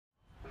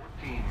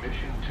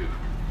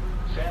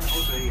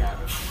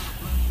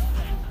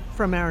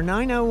From our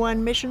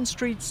 901 Mission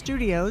Street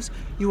studios,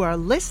 you are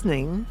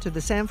listening to the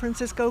San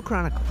Francisco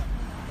Chronicle.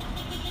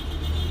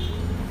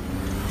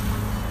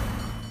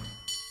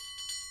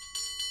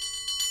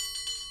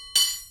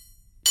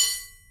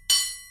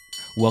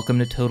 Welcome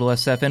to Total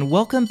SF, and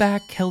welcome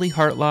back, Kelly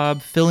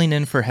Hartlaub, filling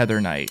in for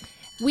Heather Knight.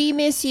 We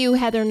miss you,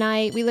 Heather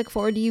Knight. We look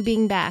forward to you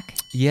being back.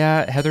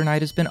 Yeah, Heather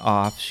Knight has been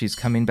off. She's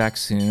coming back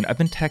soon. I've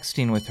been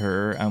texting with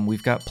her.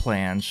 We've got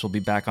plans. She'll be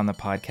back on the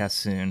podcast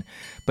soon.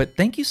 But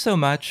thank you so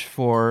much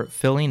for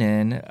filling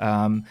in.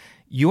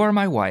 You are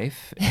my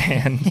wife,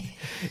 and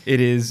it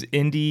is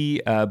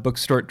Indie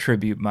Bookstore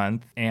Tribute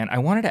Month. And I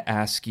wanted to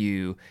ask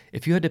you,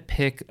 if you had to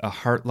pick a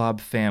Hartlaub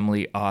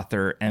family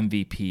author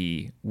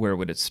MVP, where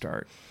would it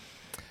start?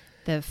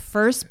 The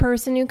first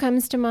person who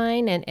comes to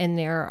mind, and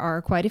there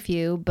are quite a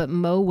few, but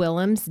Mo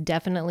Willems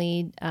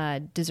definitely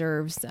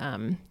deserves,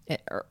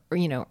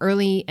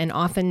 early and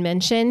often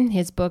mention.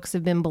 His books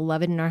have been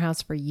beloved in our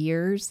house for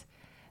years.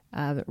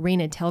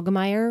 Raina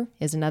Telgemeier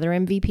is another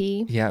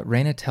MVP. Yeah,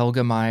 Raina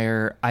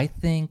Telgemeier. I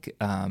think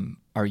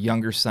our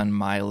younger son,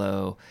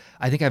 Milo,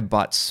 I think I've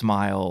bought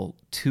Smile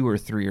 2 or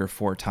 3 or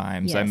 4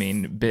 times. Yes. I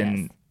mean,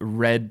 been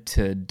read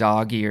to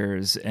dog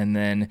ears. And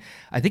then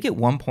I think at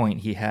one point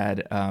he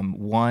had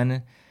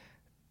one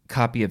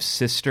copy of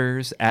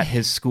Sisters at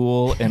his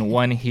school and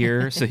one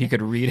here, so he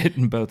could read it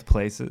in both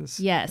places.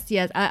 Yes.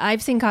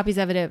 I've seen copies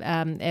of it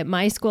at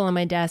my school on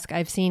my desk.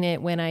 I've seen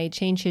it when I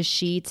change his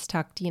sheets,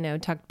 tucked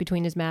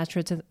between his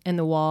mattress and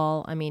the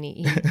wall. I mean,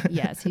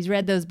 he's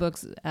read those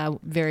books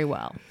very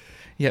well.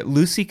 Yeah,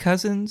 Lucy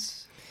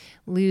Cousins.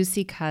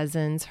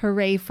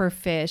 Hooray for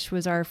Fish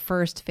was our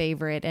first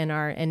favorite and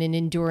an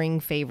enduring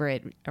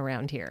favorite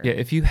around here. Yeah,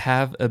 if you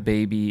have a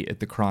baby at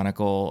the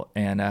Chronicle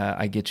and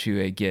I get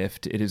you a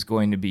gift, it is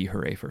going to be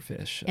Hooray for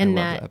Fish. And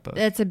I love that book.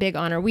 That's a big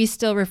honor. We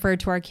still refer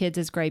to our kids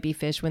as gripey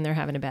fish when they're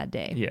having a bad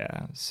day.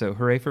 Yeah, so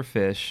Hooray for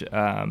Fish.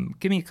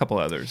 Give me a couple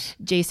others.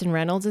 Jason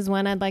Reynolds is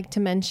one I'd like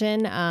to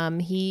mention.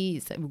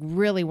 He's a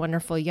really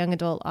wonderful young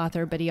adult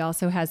author, but he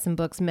also has some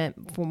books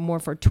meant more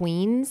for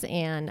tweens,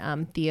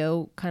 and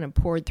Theo kind of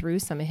poured through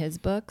some of his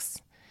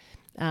books.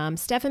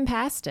 Stephan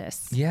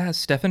Pastis. Yeah,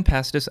 Stephan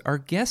Pastis, our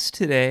guest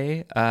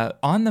today,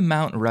 on the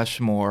Mount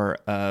Rushmore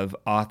of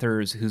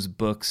authors whose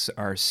books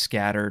are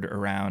scattered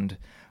around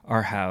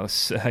our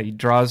house. He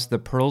draws the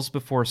Pearls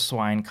Before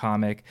Swine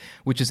comic,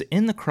 which is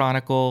in the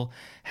Chronicle,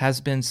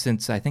 has been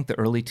since, I think, the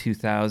early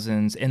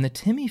 2000s. And the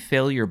Timmy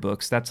Failure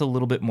books, that's a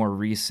little bit more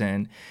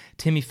recent.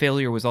 Timmy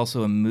Failure was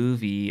also a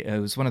movie. It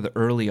was one of the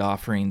early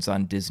offerings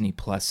on Disney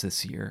Plus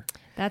this year.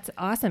 That's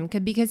awesome,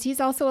 because he's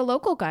also a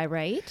local guy,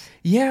 right?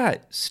 Yeah,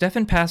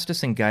 Stephan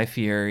Pastis and Guy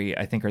Fieri,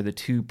 I think, are the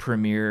 2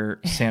 premier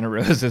Santa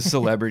Rosa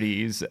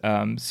celebrities.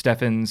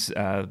 Stephan's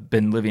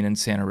been living in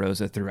Santa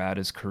Rosa throughout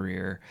his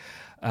career.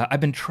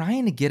 I've been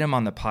trying to get him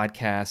on the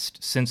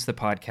podcast since the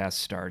podcast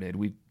started.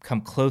 We've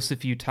come close a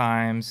few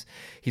times.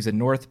 He's a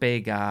North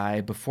Bay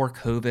guy. Before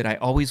COVID, I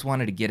always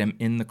wanted to get him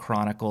in the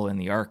Chronicle and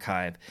the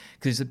archive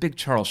because he's a big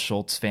Charles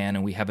Schulz fan,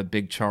 and we have a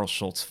big Charles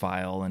Schulz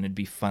file, and it'd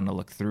be fun to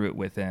look through it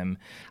with him.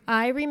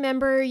 I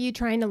remember you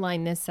trying to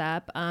line this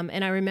up,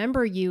 and I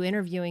remember you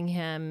interviewing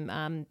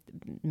him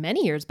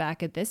many years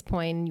back at this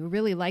point. You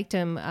really liked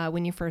him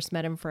when you first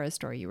met him for a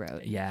story you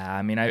wrote. Yeah,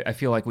 I mean, I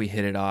feel like we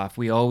hit it off.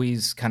 We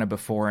always kind of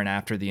before and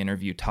after the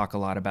interview talk a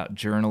lot about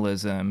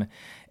journalism.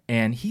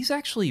 And he's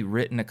actually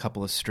written a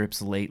couple of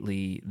strips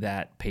lately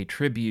that pay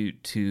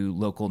tribute to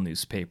local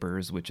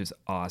newspapers, which is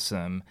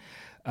awesome.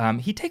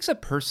 He takes a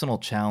personal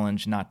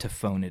challenge not to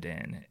phone it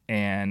in,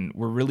 and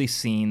we're really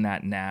seeing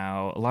that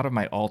now. A lot of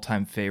my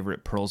all-time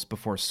favorite Pearls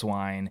Before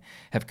Swine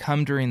have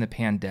come during the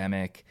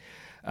pandemic.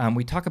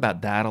 We talk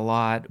about that a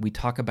lot. We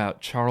talk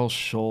about Charles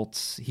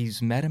Schulz.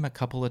 He's met him a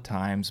couple of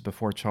times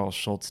before Charles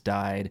Schulz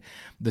died.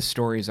 The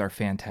stories are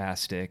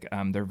fantastic.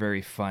 They're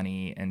very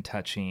funny and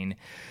touching.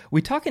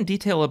 We talk in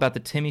detail about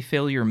the Timmy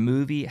Failure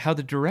movie, how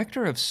the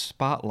director of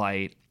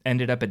Spotlight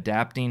ended up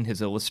adapting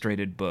his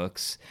illustrated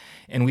books,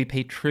 and we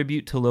pay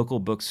tribute to local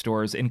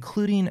bookstores,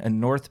 including a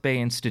North Bay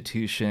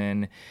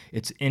institution.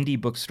 It's Indie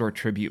Bookstore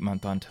Tribute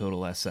Month on Total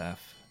SF.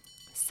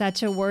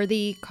 Such a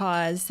worthy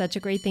cause, such a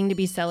great thing to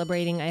be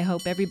celebrating. I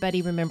hope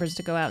everybody remembers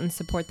to go out and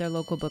support their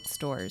local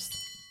bookstores.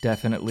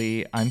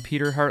 Definitely. I'm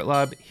Peter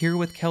Hartlaub, here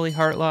with Kelly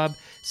Hartlaub,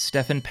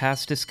 Stephan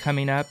Pastis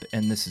coming up,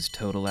 and this is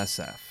Total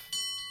SF.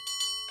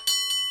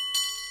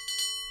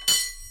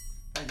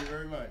 Thank you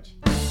very much.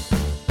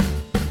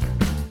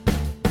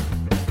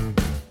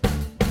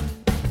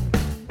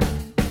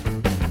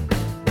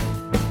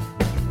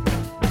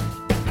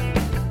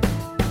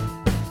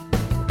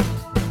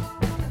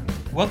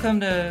 Welcome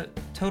to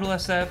Total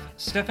SF.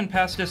 Stephan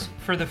Pastis,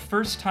 for the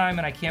first time,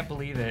 and I can't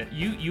believe it,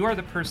 you are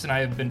the person I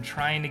have been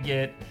trying to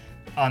get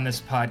on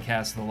this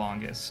podcast the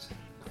longest.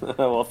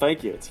 Well,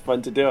 thank you. It's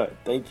fun to do it.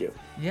 Thank you.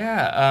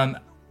 Yeah.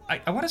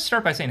 I want to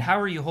start by saying, how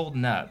are you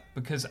holding up?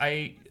 Because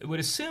I would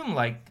assume,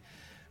 like,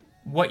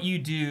 what you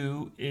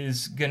do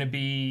is going to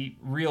be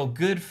real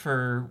good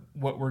for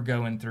what we're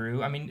going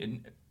through. I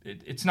mean,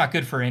 it's not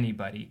good for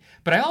anybody.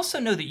 But I also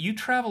know that you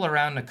travel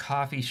around to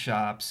coffee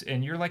shops,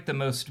 and you're like the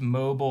most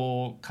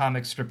mobile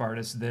comic strip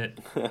artist that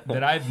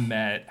I've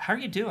met. How are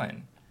you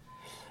doing?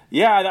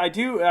 Yeah, I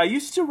do. I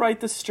used to write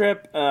the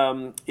strip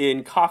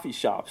in coffee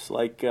shops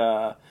like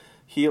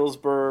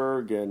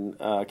Healdsburg and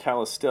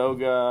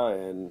Calistoga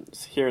and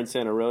here in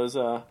Santa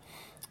Rosa.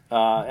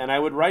 And I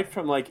would write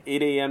from like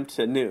 8 a.m.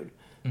 to noon.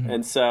 Mm-hmm.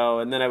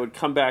 And then I would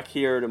come back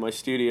here to my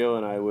studio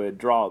and I would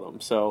draw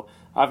them. So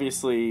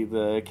obviously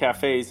the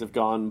cafes have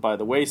gone by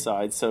the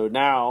wayside. So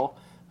now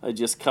I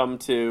just come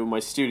to my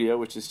studio,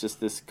 which is just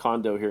this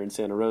condo here in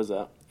Santa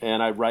Rosa,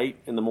 and I write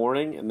in the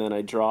morning and then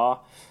I draw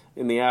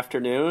in the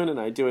afternoon,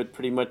 and I do it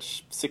pretty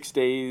much 6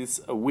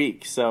 days a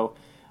week. So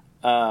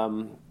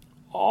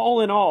all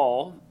in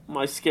all,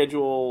 my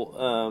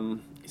schedule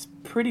is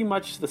pretty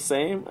much the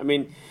same. I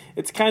mean,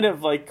 it's kind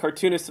of like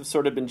cartoonists have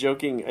sort of been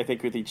joking, I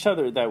think, with each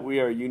other that we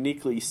are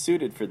uniquely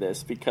suited for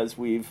this because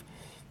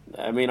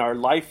our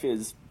life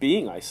is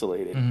being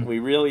isolated. Mm-hmm. We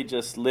really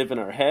just live in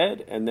our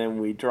head, and then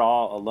we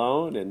draw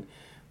alone and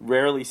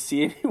rarely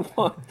see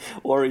anyone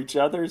or each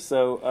other.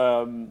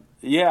 So,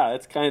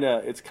 it's kind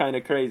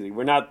of crazy.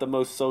 We're not the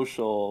most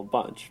social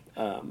bunch.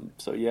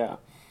 Yeah.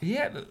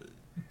 Yeah,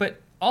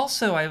 but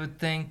also I would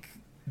think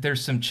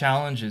there's some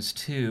challenges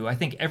too. I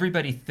think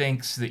everybody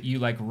thinks that you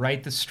like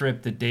write the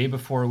strip the day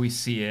before we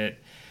see it,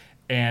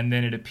 and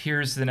then it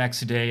appears the next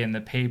day in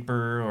the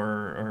paper,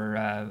 or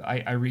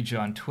I read you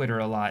on Twitter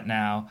a lot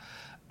now.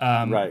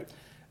 Right.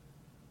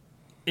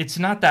 It's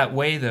not that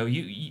way though.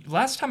 You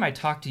last time I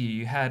talked to you,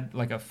 you had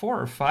like a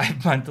 4 or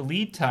 5 month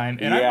lead time,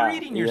 and I'm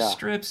reading your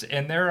strips,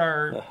 and there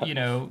are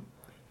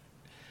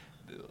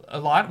a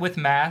lot with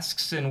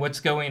masks and what's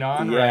going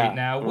on right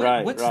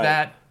now. What's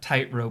that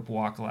tightrope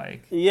walk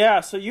like? Yeah,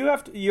 so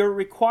you're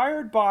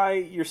required by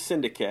your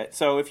syndicate.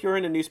 So if you're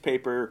in a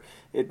newspaper,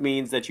 it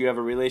means that you have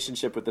a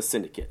relationship with the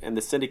syndicate, and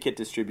the syndicate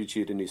distributes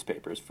you to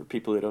newspapers for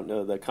people who don't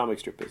know the comic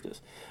strip business.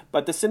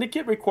 But the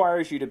syndicate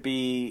requires you to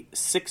be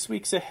 6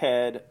 weeks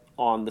ahead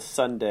on the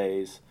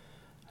Sundays,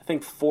 I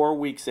think 4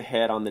 weeks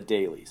ahead on the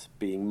dailies,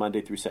 being Monday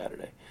through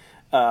Saturday.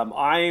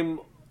 I'm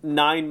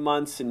 9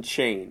 months and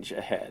change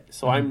ahead,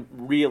 so I'm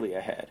really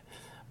ahead.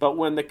 But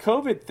when the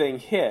COVID thing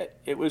hit,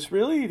 it was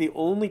really the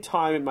only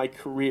time in my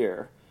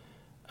career,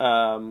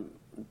 20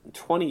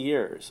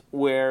 years,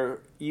 where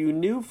you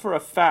knew for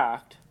a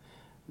fact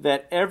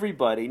that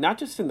everybody, not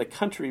just in the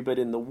country but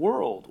in the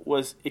world,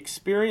 was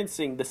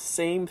experiencing the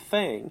same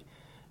thing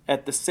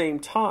at the same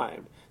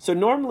time. So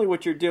normally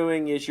what you're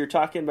doing is you're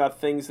talking about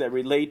things that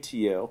relate to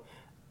you,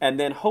 and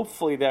then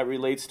hopefully that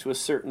relates to a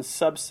certain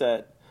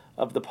subset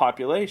of the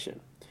population.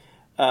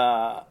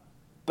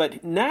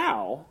 But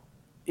now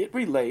it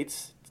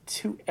relates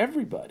to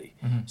everybody.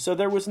 Mm-hmm. So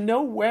there was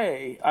no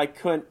way I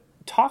couldn't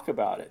talk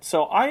about it.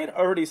 So I had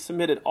already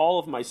submitted all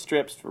of my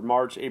strips for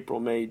March, April,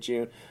 May,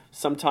 June,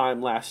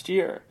 sometime last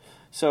year.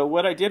 So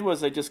what I did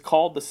was I just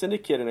called the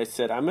syndicate and I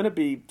said, I'm going to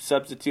be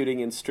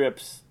substituting in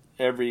strips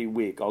every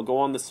week. I'll go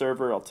on the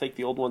server, I'll take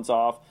the old ones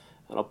off,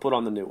 and I'll put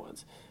on the new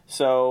ones.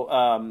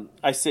 So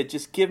I said,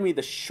 just give me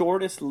the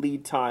shortest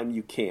lead time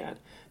you can.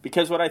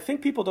 Because what I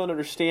think people don't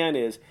understand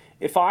is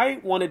if I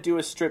want to do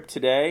a strip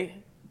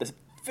today, the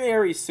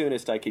very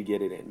soonest I could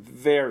get it in,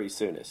 very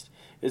soonest,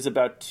 is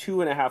about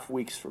 2.5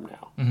 weeks from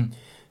now. Mm-hmm.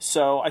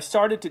 So I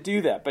started to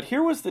do that. But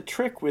here was the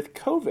trick with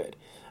COVID.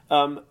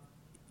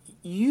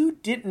 You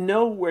didn't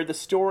know where the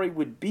story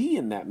would be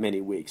in that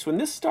many weeks. When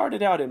this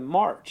started out in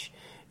March,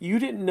 you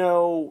didn't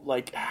know,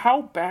 like,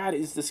 how bad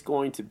is this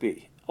going to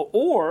be?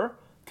 Or,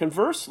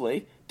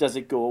 conversely, does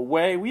it go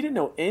away? We didn't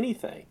know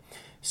anything.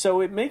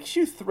 So it makes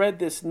you thread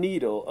this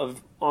needle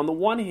of, on the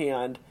one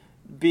hand,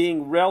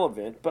 being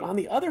relevant, but on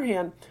the other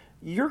hand,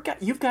 you've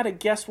got to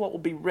guess what will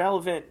be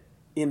relevant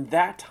in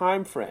that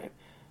time frame.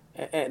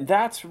 And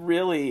that's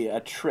really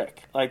a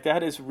trick. Like,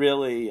 that is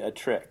really a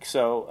trick.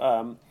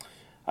 So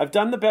I've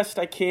done the best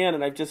I can,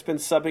 and I've just been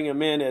subbing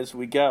them in as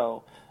we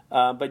go.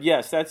 But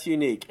yes, that's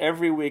unique.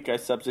 Every week I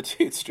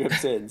substitute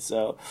strips in.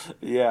 So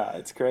yeah,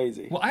 it's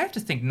crazy. Well, I have to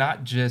think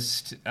not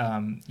just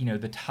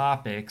the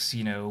topics,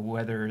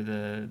 whether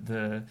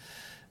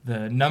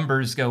the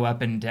numbers go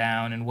up and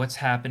down and what's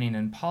happening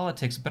in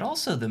politics, but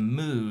also the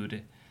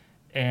mood.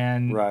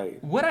 And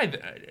what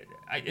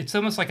it's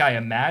almost like I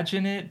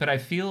imagine it, but I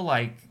feel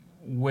like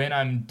when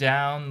I'm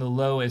down the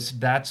lowest,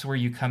 that's where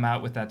you come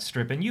out with that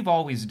strip. And you've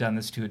always done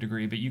this to a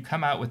degree, but you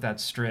come out with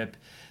that strip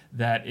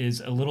that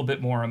is a little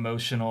bit more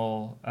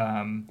emotional.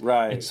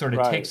 It sort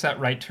of takes that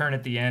right turn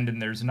at the end,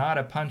 and there's not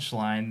a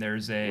punchline.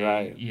 There's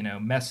a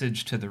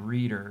message to the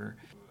reader.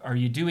 Are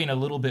you doing a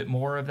little bit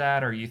more of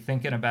that? Are you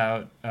thinking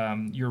about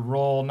your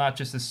role not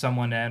just as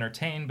someone to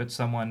entertain, but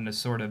someone to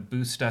sort of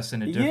boost us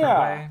in a different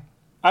way?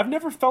 I've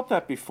never felt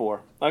that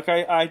before. Like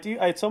I do.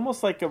 It's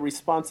almost like a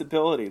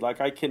responsibility. Like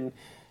I can.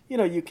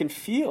 You can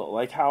feel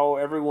like how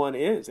everyone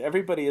is.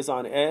 Everybody is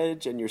on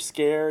edge, and you're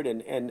scared,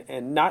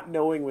 and not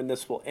knowing when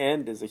this will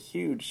end is a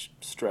huge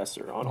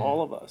stressor on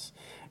all of us.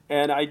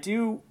 And I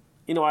do,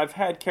 I've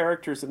had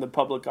characters in the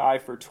public eye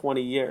for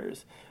 20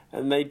 years,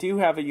 and they do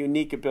have a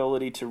unique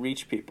ability to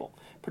reach people.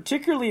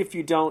 particularly if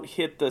you don't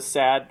hit the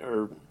sad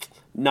or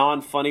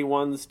non-funny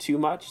ones too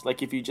much.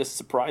 Like if you just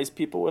surprise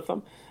people with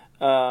them,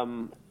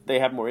 they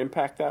have more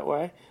impact that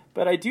way.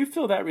 But I do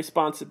feel that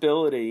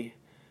responsibility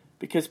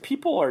because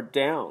people are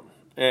down,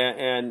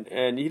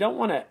 and you don't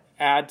want to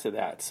add to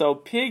that. So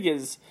Pig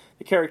is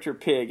the character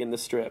Pig in the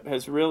strip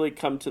has really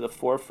come to the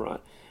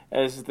forefront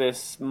as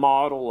this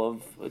model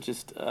of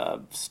just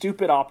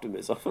stupid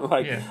optimism,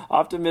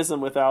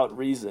 optimism without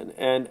reason.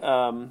 And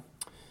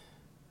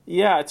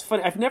it's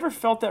funny. I've never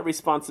felt that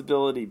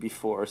responsibility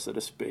before, so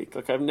to speak.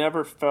 Like I've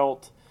never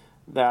felt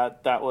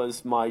that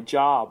was my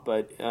job,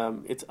 but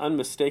it's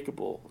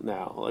unmistakable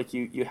now. Like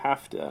you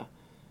have to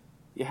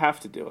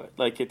do it.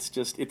 Like it's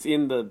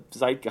in the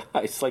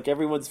zeitgeist. Like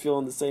everyone's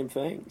feeling the same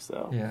thing.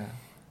 So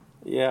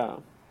yeah.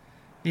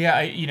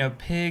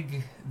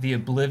 Pig, the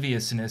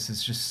obliviousness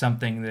is just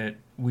something that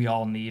we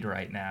all need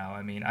right now.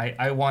 I mean,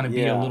 I want to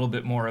be a little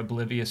bit more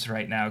oblivious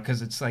right now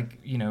because it's like,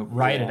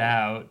 write it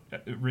out,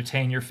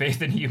 retain your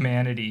faith in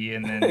humanity,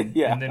 and then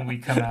and then we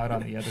come out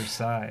on the other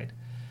side.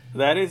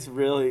 That's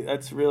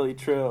really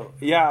true.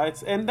 Yeah,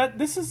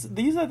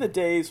 these are the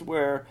days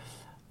where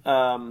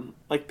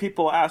like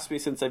people ask me,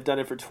 since I've done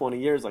it for 20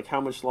 years, like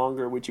how much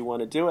longer would you want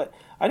to do it?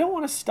 I don't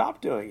want to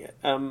stop doing it.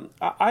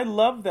 I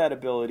love that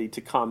ability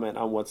to comment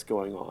on what's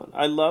going on.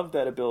 I love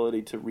that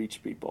ability to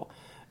reach people.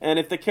 And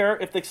if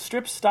the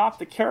strip stopped,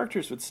 the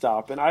characters would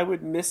stop, and I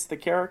would miss the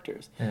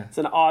characters. Yeah. It's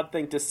an odd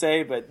thing to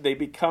say, but they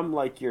become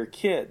like your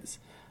kids.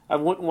 I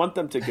wouldn't want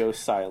them to go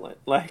silent.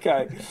 Like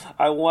I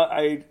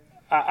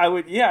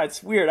would,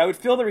 it's weird. I would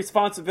feel the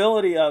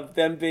responsibility of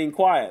them being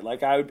quiet.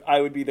 Like I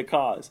would be the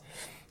cause.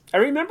 I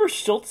remember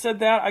Schulz said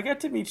that. I got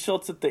to meet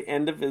Schulz at the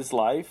end of his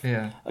life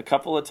a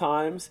couple of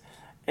times.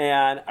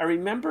 And I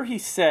remember he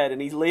said, and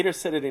he later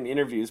said it in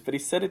interviews, but he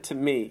said it to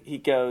me. He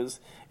goes,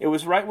 it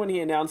was right when he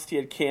announced he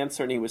had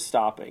cancer and he was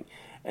stopping.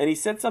 And he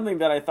said something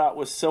that I thought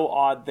was so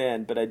odd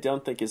then, but I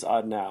don't think is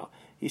odd now.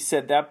 He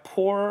said, that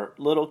poor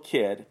little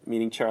kid,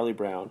 meaning Charlie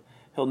Brown,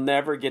 he'll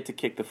never get to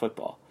kick the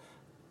football.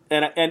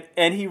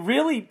 And he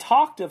really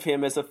talked of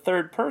him as a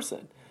third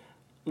person.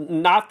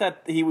 Not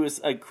that he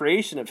was a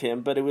creation of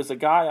him, but it was a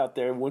guy out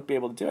there who wouldn't be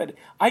able to do it.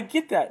 I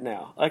get that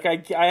now. Like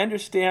I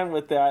understand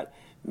what that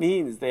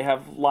means. They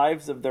have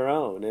lives of their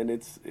own, and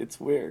it's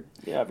weird.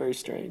 Yeah, very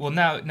strange. Well,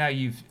 now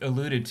you've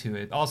alluded to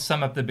it. I'll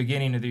sum up the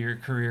beginning of your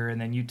career, and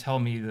then you tell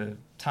me the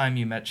time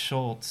you met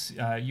Schulz.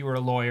 You were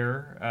a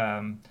lawyer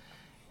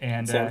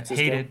and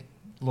hated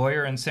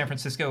lawyer in San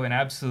Francisco and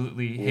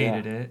absolutely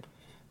hated it.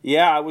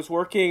 Yeah, I was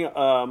working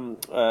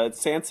at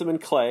Sansom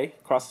and Clay,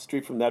 across the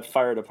street from that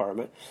fire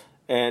department,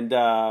 and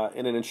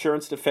in an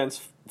insurance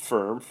defense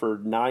firm for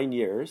 9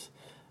 years,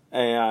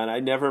 and I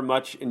never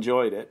much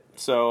enjoyed it.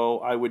 So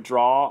I would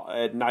draw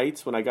at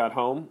nights when I got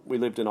home. We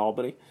lived in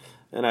Albany,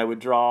 and I would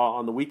draw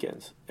on the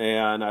weekends,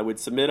 and I would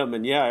submit them,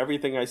 and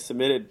everything I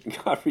submitted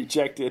got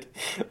rejected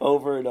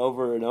over and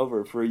over and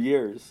over for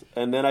years.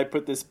 And then I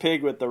put this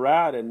Pig with the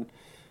rat, and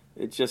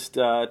it just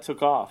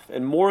took off,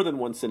 and more than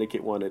one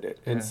syndicate wanted it,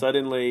 and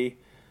suddenly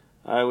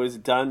I was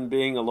done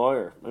being a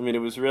lawyer. I mean, it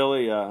was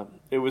really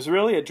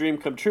a dream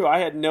come true. I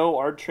had no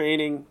art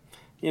training.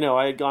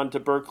 I had gone to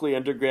Berkeley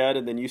undergrad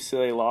and then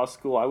UCLA Law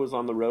School. I was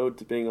on the road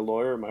to being a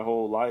lawyer my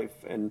whole life,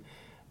 and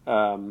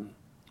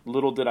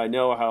little did I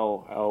know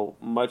how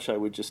much I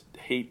would just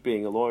hate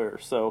being a lawyer.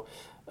 So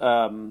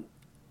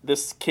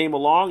this came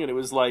along, and it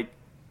was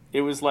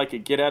like a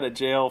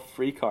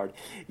get-out-of-jail-free card.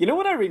 You know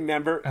what I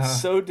remember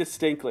so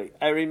distinctly?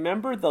 I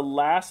remember the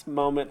last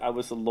moment I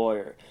was a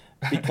lawyer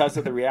because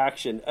of the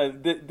reaction.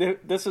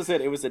 This was it.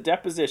 It was a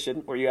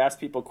deposition where you ask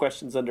people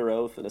questions under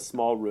oath in a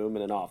small room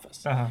in an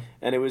office.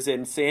 And it was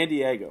in San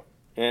Diego.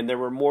 And there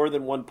were more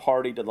than one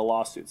party to the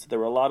lawsuits. There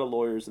were a lot of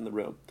lawyers in the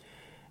room.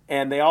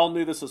 And they all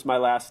knew this was my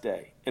last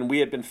day. And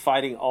we had been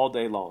fighting all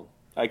day long,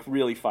 like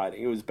really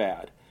fighting. It was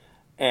bad.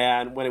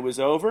 And when it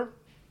was over,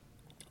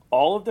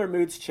 all of their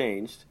moods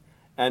changed.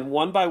 And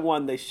one by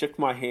one, they shook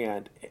my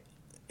hand.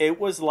 It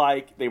was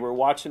like they were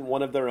watching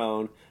one of their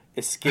own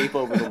escape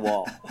over the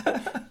wall.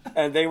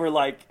 And they were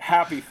like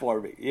happy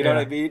for me. You know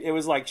what I mean? It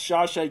was like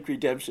Shawshank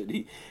Redemption.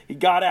 He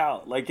got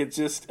out. Like it's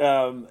just,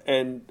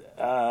 it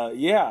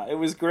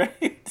was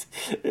great.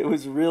 It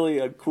was really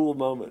a cool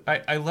moment.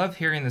 I love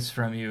hearing this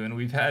from you. And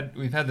we've had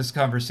this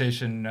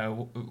conversation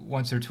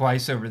once or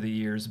twice over the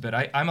years, but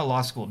I'm a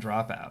law school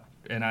dropout.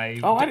 And I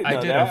didn't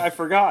know that. I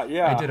forgot.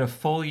 Yeah, I did a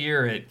full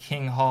year at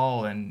King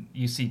Hall and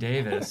UC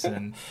Davis,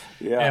 and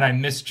and I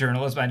missed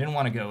journalism. I didn't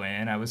want to go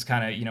in. I was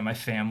kind of, my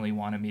family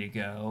wanted me to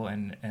go,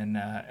 and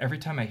every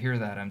time I hear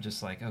that, I'm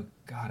just like, oh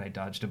God, I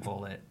dodged a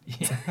bullet.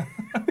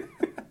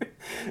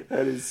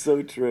 That is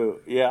so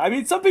true. Yeah, I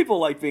mean, some people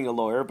like being a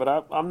lawyer, but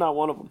I'm not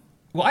one of them.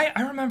 Well,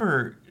 I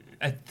remember.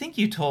 I think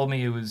you told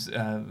me it was.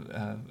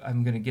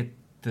 I'm going to get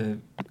the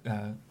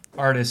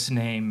artist's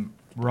name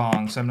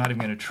wrong, so I'm not even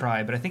going to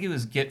try, but I think it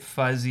was Get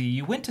Fuzzy.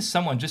 You went to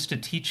someone just to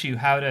teach you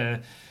how to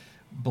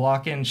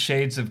block in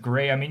shades of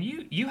gray. I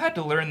mean, you had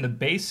to learn the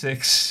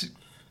basics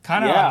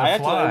kind of on the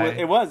fly.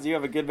 It was. You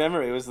have a good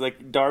memory. It was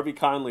like Darby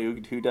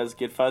Conley who does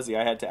Get Fuzzy.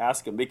 I had to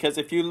ask him, because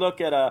if you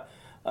look at a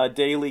a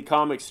daily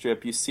comic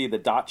strip, you see the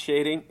dot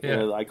shading.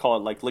 Yeah. I call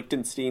it like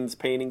Lichtenstein's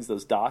paintings,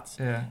 those dots.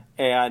 Yeah.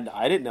 And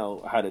I didn't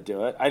know how to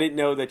do it. I didn't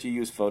know that you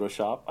use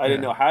Photoshop. I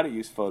didn't know how to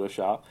use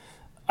Photoshop.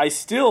 I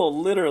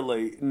still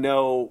literally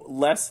know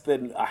less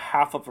than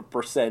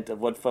 0.5% of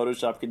what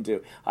Photoshop can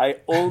do. I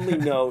only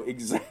know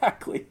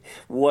exactly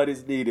what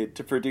is needed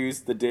to produce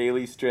the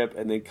daily strip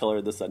and then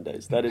color the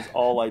Sundays. That is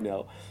all I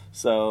know.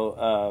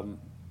 So,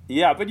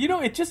 yeah, but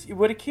it just,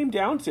 what it came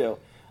down to,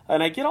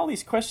 and I get all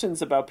these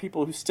questions about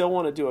people who still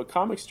want to do a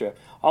comic strip,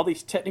 all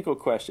these technical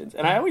questions,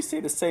 and I always say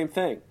the same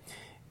thing.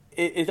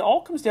 It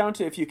all comes down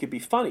to if you could be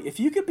funny. If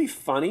you could be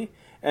funny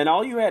and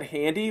all you had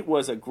handy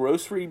was a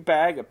grocery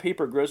bag, a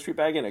paper grocery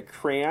bag, and a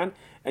crayon,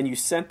 and you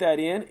sent that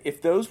in,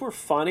 if those were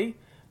funny,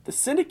 the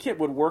syndicate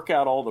would work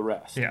out all the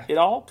rest. Yeah. It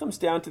all comes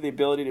down to the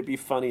ability to be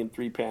funny in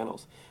 3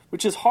 panels,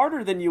 which is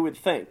harder than you would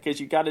think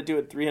because you got to do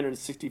it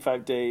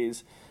 365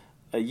 days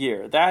a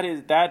year.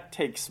 That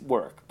takes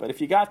work. But if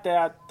you got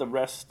that, the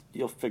rest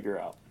you'll figure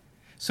out.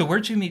 So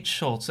where'd you meet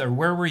Schulz, or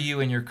where were you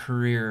in your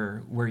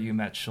career where you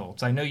met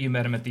Schulz? I know you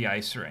met him at the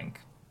ice rink.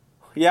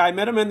 Yeah, I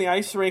met him in the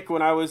ice rink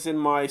when I was in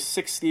my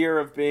third year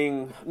of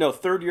being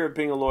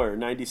a lawyer,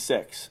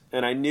 96.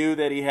 And I knew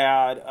that he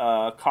had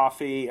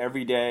coffee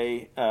every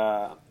day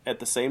at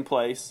the same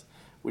place,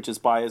 which is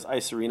by his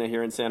ice arena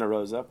here in Santa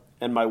Rosa.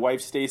 And my wife,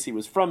 Stacy,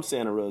 was from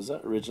Santa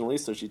Rosa originally,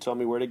 so she told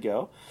me where to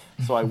go.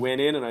 So I went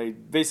in, and I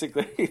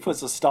basically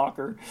was a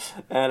stalker.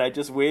 And I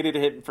just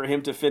waited for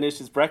him to finish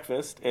his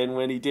breakfast. And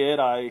when he did,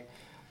 I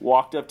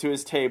walked up to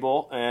his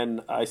table,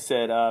 and I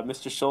said,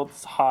 Mr.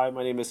 Schulz, hi,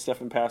 my name is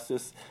Stephan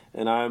Pastis,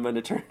 and I'm an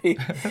attorney.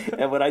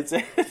 And when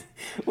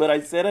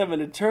I said I'm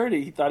an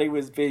attorney, he thought he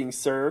was being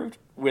served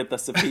with a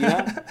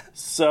subpoena.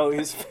 So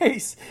his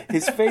face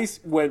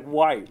went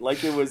white,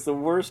 like it was the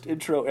worst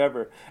intro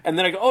ever. And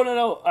then I go, oh,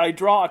 no, I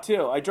draw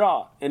too.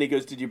 And he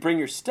goes, did you bring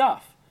your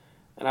stuff?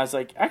 And I was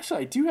like,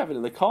 actually, I do have it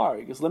in the car.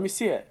 He goes, let me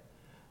see it.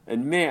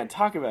 And man,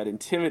 talk about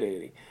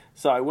intimidating.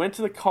 So I went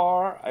to the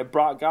car,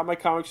 got my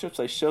comic strips,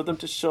 I showed them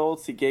to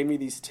Schulz, he gave me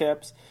these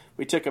tips.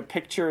 We took a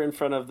picture in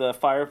front of the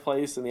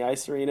fireplace in the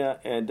ice arena,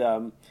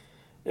 and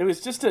it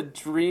was just a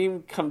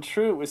dream come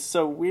true. It was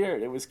so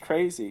weird. It was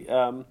crazy.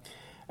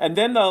 And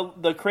then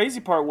the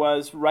crazy part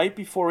was, right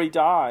before he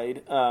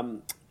died,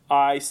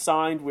 I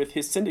signed with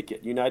his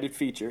syndicate, United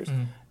Features,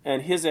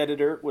 and his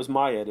editor was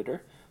my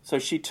editor. So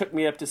she took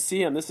me up to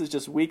see him. This is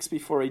just weeks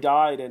before he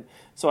died. And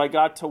so I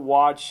got to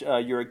watch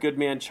You're a Good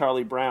Man,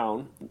 Charlie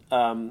Brown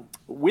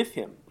with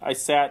him.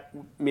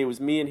 It was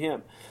me and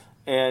him.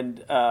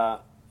 And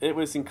it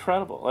was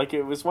incredible. Like,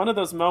 it was one of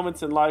those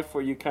moments in life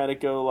where you kind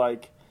of go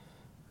like,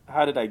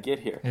 how did I get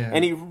here? Yeah.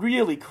 And he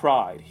really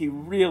cried. He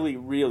really,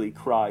 really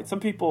cried. Some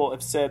people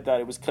have said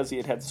that it was because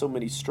he had so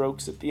many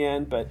strokes at the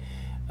end, but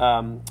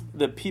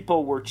the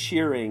people were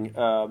cheering.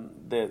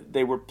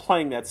 They were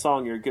playing that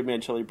song, You're a Good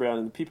Man, Charlie Brown,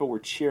 and the people were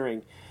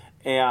cheering.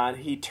 And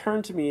he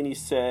turned to me and he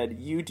said,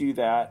 you do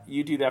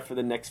that for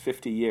the next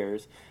 50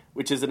 years,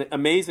 which is an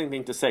amazing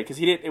thing to say, because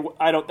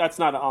that's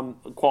not on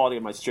the quality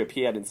of my strip.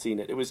 He hadn't seen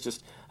it. It was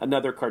just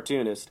another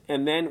cartoonist.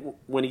 And then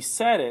when he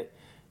said it,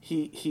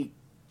 he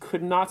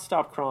could not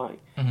stop crying.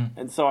 Mm-hmm.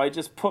 And so I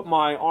just put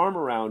my arm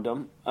around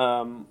him,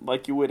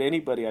 like you would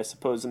anybody, I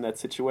suppose, in that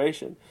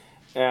situation.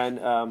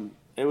 And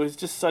it was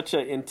just such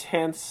an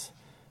intense,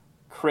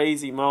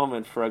 crazy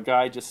moment for a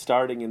guy just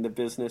starting in the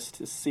business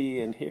to see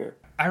and hear.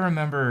 I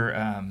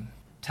remember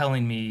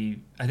telling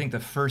me, I think the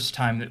first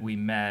time that we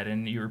met,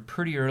 and you were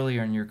pretty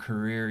earlier in your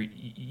career,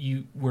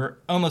 you were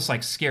almost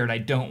like scared. I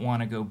don't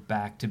want to go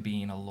back to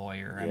being a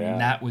lawyer. I mean,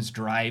 that was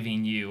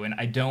driving you, and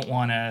I don't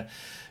want to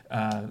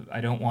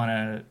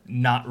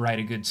not write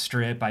a good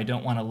strip. I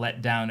don't want to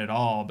let down at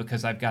all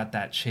because I've got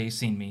that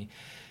chasing me.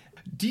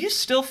 Do you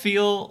still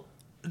feel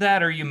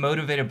that, or are you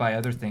motivated by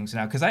other things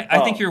now? Because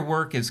I think your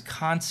work is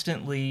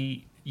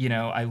constantly,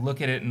 I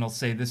look at it and I'll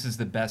say this is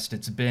the best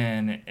it's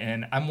been,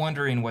 and I'm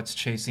wondering what's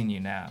chasing you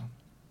now.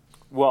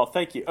 Well,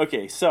 thank you.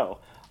 Okay, so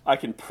I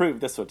can prove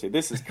this one too.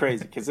 This is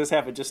crazy because this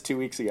happened just 2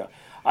 weeks ago.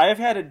 I have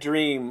had a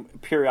dream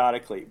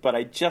periodically, but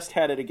I just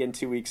had it again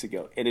 2 weeks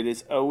ago, and it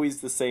is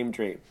always the same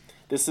dream.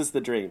 This is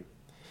the dream.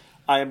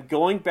 I am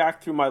going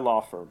back through my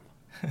law firm.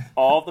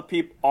 All the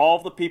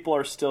people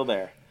are still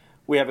there.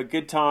 We have a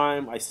good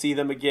time. I see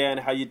them again.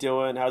 How you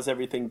doing? How's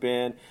everything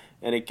been?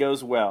 And it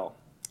goes well.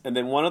 And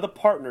then one of the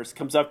partners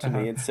comes up to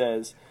me and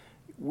says,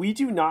 we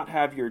do not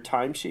have your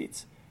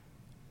timesheets.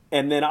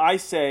 And then I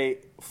say,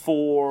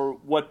 for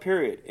what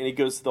period? And he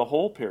goes, the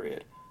whole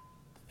period.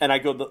 And I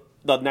go,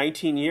 the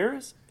 19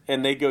 years?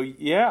 And they go,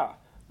 yeah,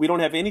 we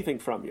don't have anything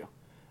from you.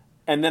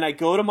 And then I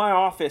go to my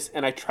office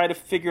and I try to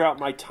figure out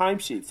my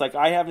timesheets. Like,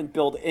 I haven't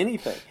billed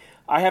anything.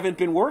 I haven't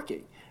been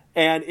working.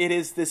 And it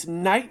is this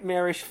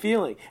nightmarish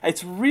feeling.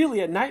 It's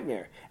really a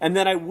nightmare. And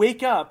then I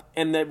wake up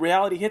and the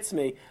reality hits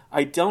me.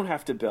 I don't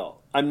have to bill.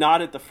 I'm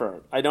not at the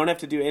firm. I don't have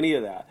to do any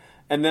of that.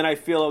 And then I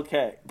feel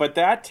okay. But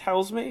that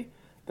tells me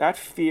that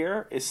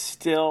fear is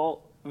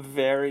still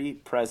very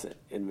present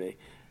in me.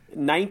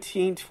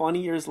 19,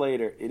 20 years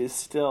later, it is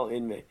still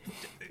in me.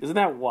 Isn't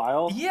that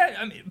wild? Yeah,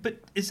 I mean, but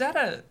is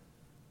that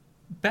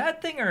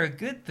bad thing or a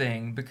good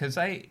thing? Because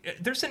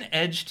there's an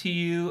edge to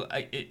you.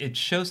 It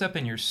shows up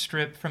in your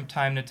strip from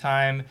time to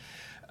time.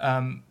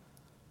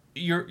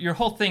 Your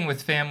whole thing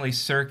with Family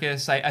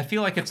Circus, I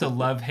feel like it's a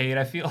love-hate.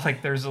 I feel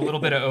like there's a little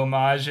bit of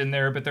homage in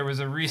there, but there was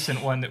a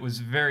recent one that was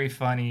very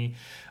funny.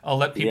 I'll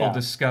let people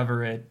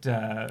discover it.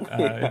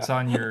 It's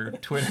on your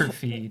Twitter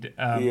feed.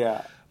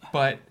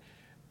 But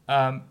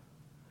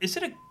is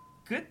it a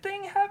good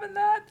thing having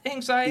that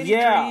anxiety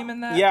dream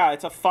and that? Yeah,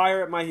 it's a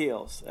fire at my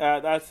heels.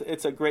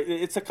 It's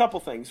a couple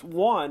things.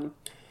 One,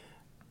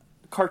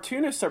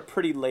 cartoonists are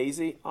pretty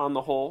lazy on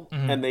the whole,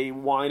 and they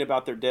whine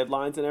about their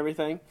deadlines and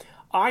everything.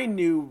 I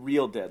knew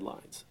real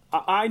deadlines.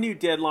 I knew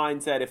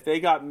deadlines that if they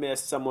got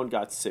missed, someone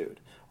got sued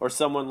or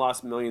someone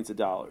lost millions of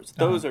dollars.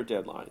 Those are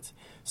deadlines.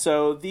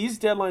 So these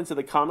deadlines of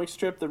the comic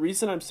strip, the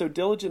reason I'm so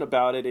diligent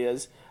about it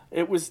is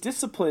it was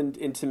disciplined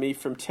into me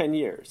from 10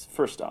 years,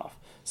 first off.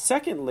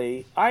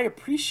 Secondly, I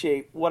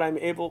appreciate what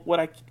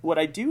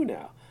I do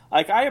now.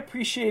 Like, I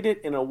appreciate it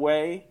in a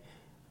way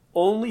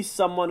only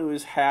someone who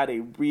has had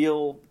a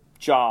real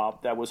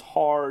job that was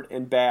hard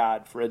and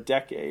bad for a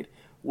decade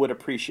would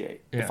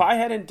appreciate. Yeah. If I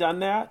hadn't done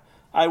that,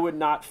 I would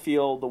not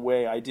feel the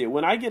way I do.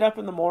 When I get up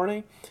in the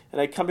morning and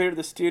I come here to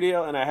the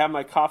studio and I have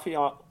my coffee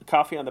on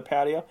the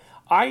patio,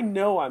 I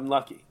know I'm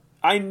lucky.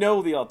 I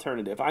know the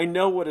alternative. I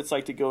know what it's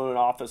like to go in an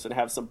office and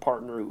have some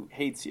partner who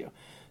hates you.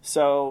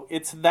 So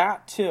it's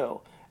that too.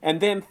 And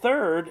then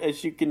third,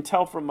 as you can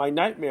tell from my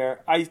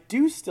nightmare, I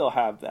do still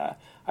have that.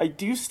 I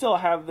do still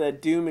have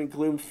that doom and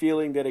gloom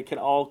feeling that it can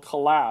all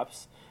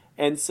collapse.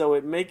 And so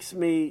it makes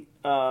me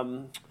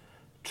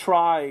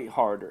try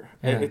harder.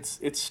 Yeah.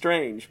 It's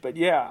strange, but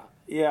yeah.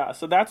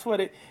 So that's what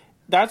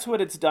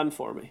it's done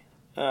for me.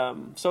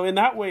 So in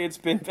that way, it's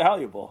been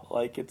valuable.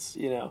 Like, it's,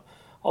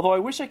 although I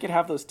wish I could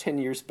have those 10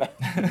 years back.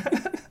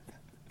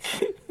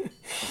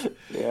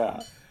 Yeah.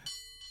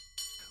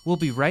 We'll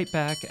be right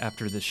back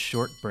after this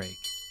short break.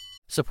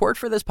 Support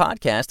for this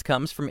podcast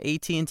comes from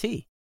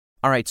AT&T.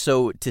 All right,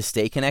 so to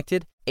stay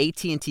connected,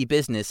 AT&T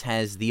Business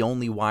has the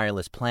only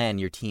wireless plan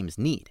your teams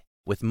need.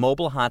 With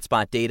mobile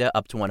hotspot data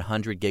up to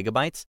 100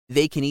 gigabytes,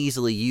 they can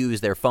easily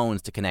use their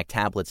phones to connect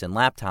tablets and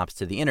laptops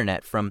to the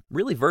internet from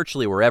really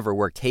virtually wherever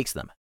work takes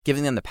them,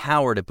 giving them the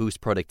power to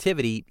boost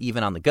productivity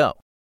even on the go.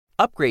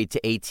 Upgrade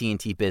to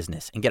AT&T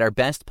Business and get our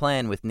best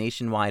plan with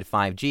nationwide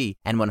 5G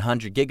and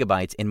 100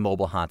 gigabytes in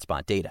mobile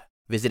hotspot data.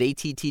 Visit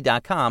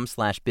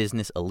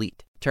att.com/business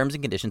elite. Terms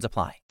and conditions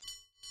apply.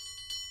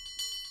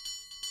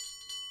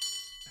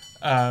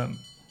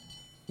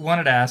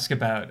 Wanted to ask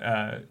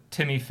about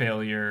Timmy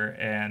Failure,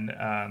 and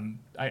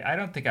I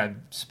don't think I've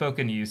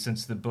spoken to you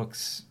since the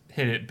books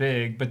hit it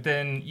big, but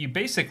then you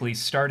basically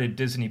started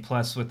Disney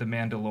Plus with The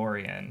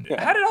Mandalorian.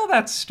 Yeah. How did all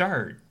that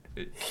start?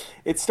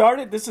 It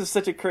started, this is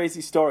such a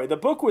crazy story. The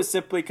book was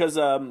simply because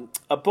a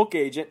book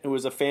agent who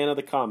was a fan of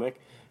the comic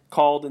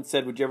called and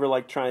said, would you ever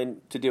like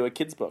trying to do a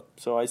kid's book?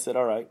 So I said,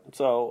 all right.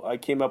 So I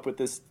came up with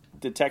this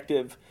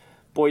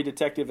boy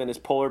detective and his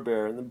polar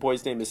bear, and the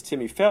boy's name is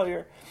Timmy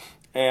Failure.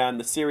 And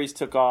the series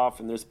took off,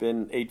 and there's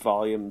been 8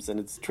 volumes, and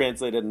it's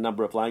translated in a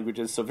number of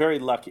languages, so very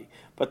lucky.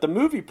 But the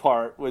movie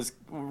part was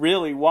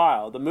really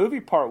wild. The movie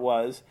part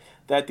was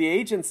that the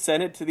agent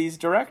sent it to these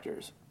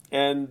directors.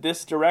 And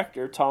this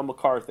director, Tom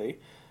McCarthy,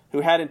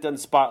 who hadn't done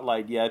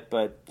Spotlight yet,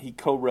 but he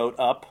co-wrote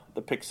Up,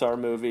 the Pixar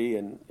movie.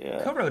 And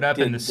co-wrote Up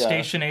and The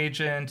Station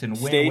Agent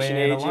and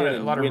Win-Win, a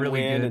lot of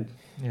really good...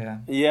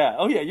 Yeah.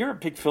 Oh, yeah, you're a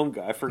big film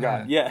guy. I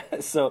forgot. Yeah.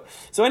 So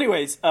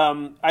anyways,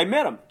 I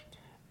met him.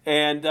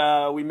 And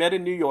we met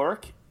in New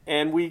York,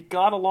 and we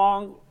got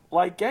along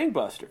like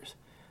gangbusters.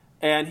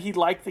 And he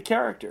liked the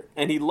character,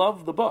 and he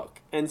loved the book.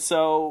 And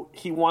so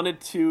he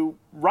wanted to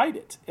write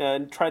it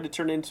and try to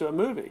turn it into a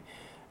movie.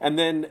 And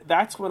then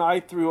that's when I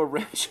threw a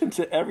wrench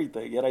into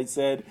everything, and I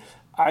said,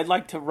 I'd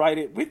like to write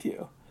it with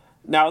you.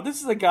 Now,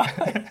 this is a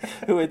guy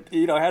who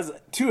has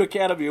 2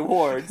 Academy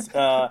Awards,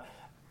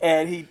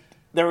 and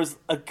there was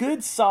a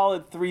good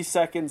solid 3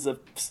 seconds of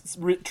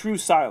true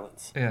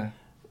silence. Yeah.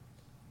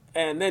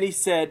 And then he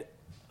said,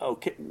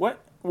 okay,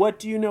 what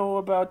do you know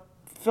about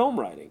film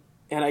writing?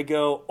 And I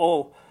go,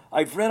 oh,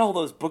 I've read all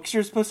those books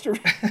you're supposed to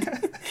read.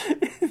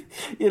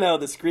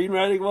 The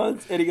screenwriting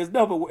ones. And he goes,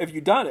 no, but have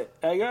you done it?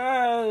 I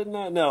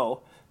go,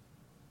 no.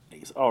 And he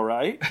goes, all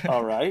right.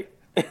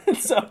 And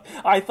so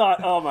I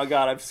thought, oh my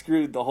God, I've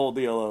screwed the whole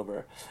deal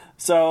over.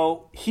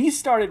 So he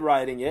started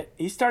writing it.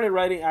 He started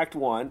writing Act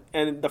 1.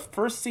 And the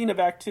first scene of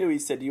Act 2, he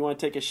said, do you want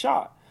to take a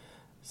shot?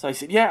 So I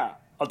said, yeah.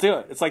 I'll do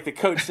it. It's like the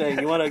coach saying,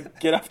 you want to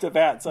get up to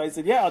bat. So I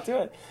said, yeah, I'll do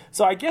it.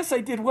 So I guess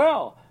I did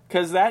well,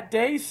 because that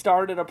day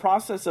started a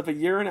process of 1.5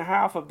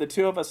 years of the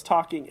two of us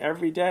talking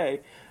every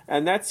day.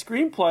 And that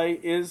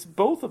screenplay is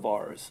both of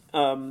ours.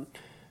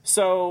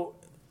 So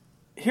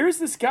here's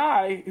this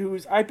guy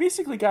I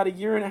basically got 1.5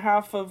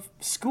 years of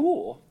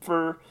school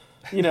for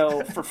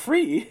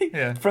free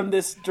from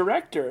this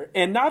director.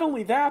 And not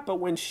only that, but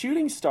when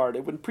shooting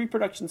started, when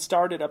pre-production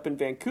started up in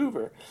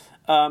Vancouver,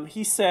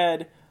 he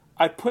said,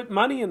 I put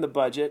money in the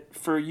budget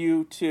for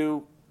you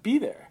to be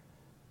there.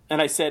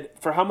 And I said,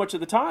 for how much of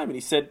the time? And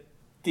he said,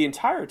 the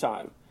entire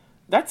time.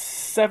 that's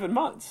 7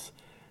 months.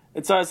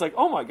 And so I was like,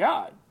 oh my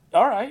God,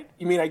 all right.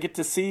 You mean I get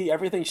to see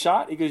everything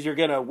shot? He goes, you're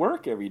going to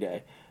work every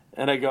day.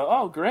 And I go,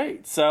 oh,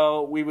 great.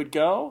 So we would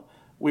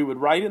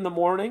write in the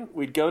morning,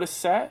 we'd go to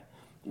set,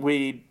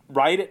 we'd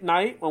write at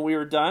night when we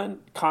were done,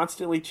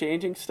 constantly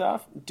changing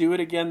stuff, do it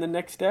again the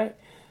next day,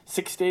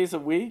 6 days a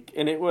week.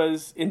 And it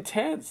was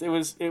intense. It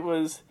was,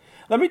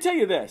 let me tell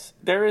you this,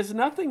 there is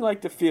nothing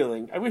like the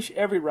feeling, I wish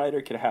every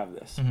writer could have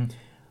this,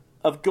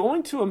 of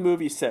going to a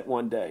movie set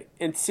one day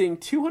and seeing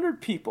 200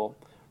 people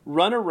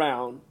run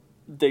around.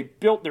 They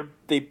built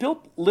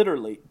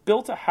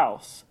a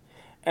house,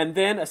 and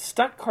then a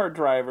stunt car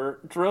driver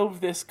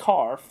drove this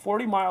car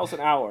 40 miles an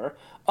hour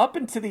up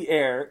into the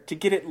air to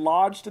get it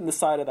lodged in the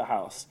side of the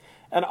house.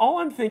 And all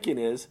I'm thinking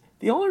is,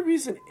 the only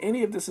reason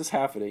any of this is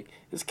happening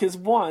is because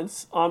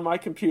once on my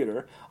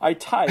computer, I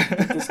typed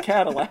that this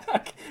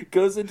Cadillac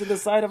goes into the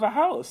side of a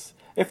house.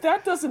 If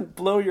that doesn't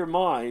blow your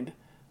mind,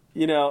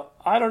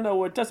 I don't know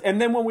what does. And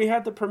then when we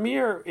had the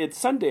premiere at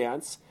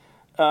Sundance,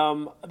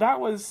 that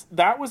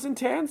was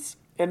intense.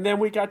 And then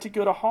we got to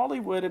go to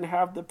Hollywood and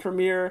have the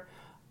premiere,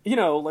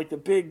 like the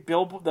big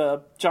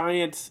the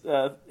giant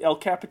El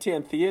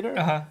Capitan Theater.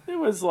 Uh-huh. It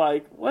was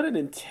like, what an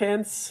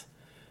intense.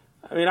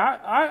 I mean,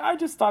 I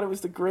just thought it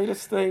was the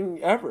greatest thing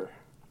ever.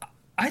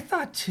 I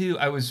thought too.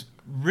 I was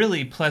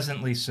really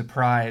pleasantly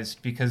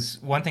surprised because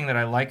one thing that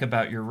I like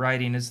about your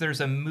writing is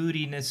there's a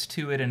moodiness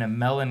to it and a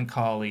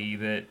melancholy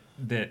that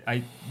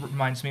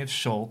reminds me of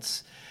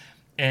Schulz.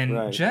 And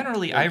right.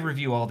 Generally, I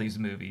review all these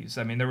movies.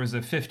 I mean, there was a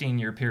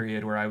 15-year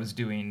period where I was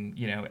doing,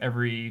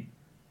 every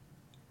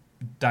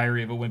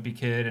Diary of a Wimpy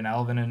Kid and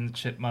Alvin and the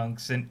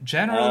Chipmunks. And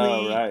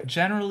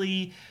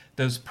generally,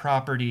 those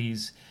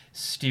properties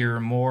steer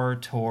more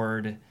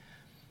toward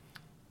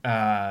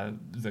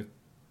the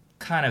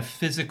kind of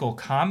physical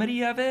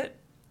comedy of it.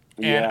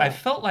 And I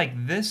felt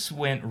like this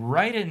went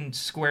right in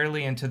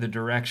squarely into the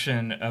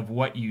direction of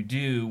what you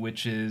do,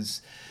 which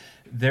is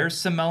there's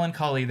some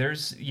melancholy,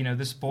 there's,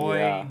 this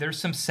boy, there's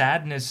some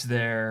sadness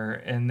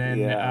there, and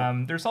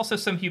then there's also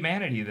some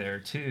humanity there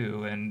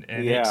too. And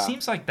it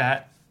seems like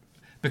that,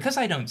 because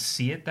I don't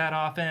see it that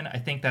often, I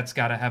think that's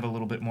got to have a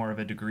little bit more of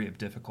a degree of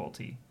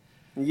difficulty.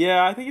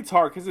 Yeah, I think it's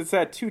hard because it's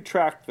that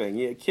 2-track thing.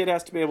 A kid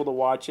has to be able to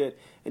watch it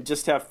and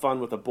just have fun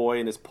with a boy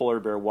and his polar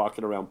bear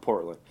walking around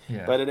Portland.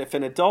 Yeah. But if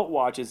an adult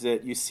watches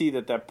it, you see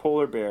that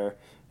polar bear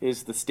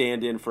is the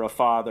stand-in for a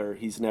father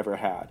he's never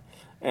had.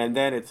 And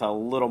then it's a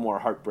little more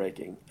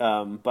heartbreaking.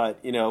 But,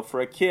 for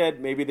a kid,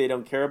 maybe they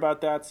don't care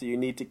about that, so you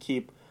need to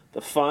keep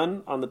the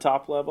fun on the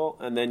top level,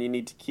 and then you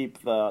need to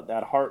keep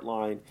that heart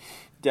line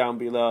down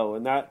below.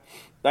 And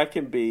that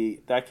can be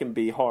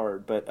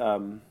hard. But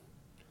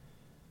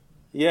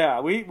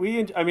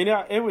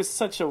it was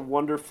such a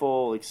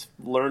wonderful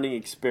learning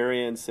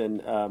experience,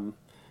 and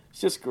it's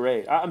just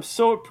great. I'm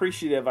so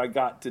appreciative I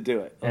got to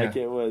do it. Like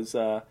it was.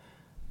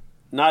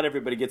 Not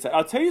everybody gets that.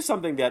 I'll tell you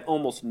something that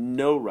almost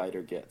no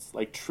writer gets.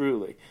 Like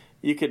truly,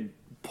 you could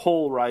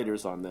poll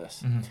writers on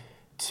this. Mm-hmm.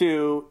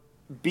 To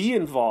be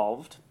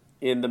involved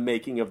in the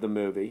making of the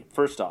movie,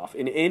 first off,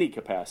 in any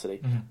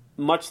capacity,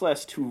 much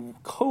less to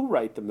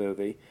co-write the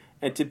movie,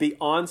 and to be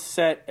on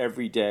set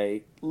every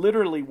day,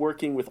 literally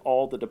working with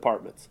all the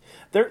departments.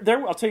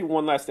 I'll tell you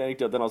one last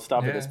anecdote, then I'll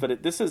stop at this.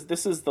 But this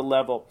is the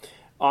level.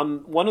 On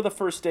one of the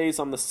first days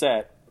on the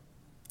set,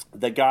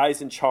 the guys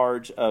in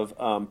charge of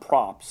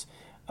props.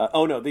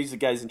 These are the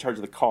guys in charge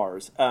of the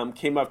cars,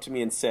 came up to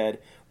me and said,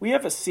 we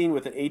have a scene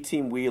with an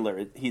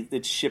 18-wheeler.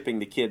 It's shipping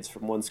the kids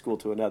from one school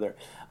to another.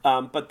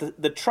 But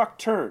the truck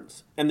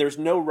turns, and there's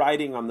no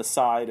writing on the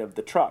side of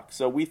the truck.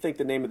 So we think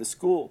the name of the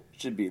school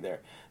should be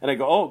there. And I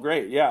go, oh,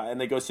 great, yeah. And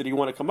they go, so do you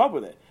want to come up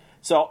with it?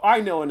 So I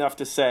know enough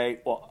to say,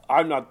 well,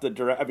 I'm not the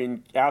director. I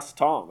mean, ask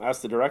Tom,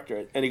 ask the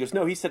director. And he goes,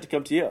 no, he said to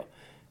come to you.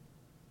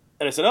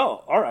 And I said,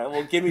 oh, all right,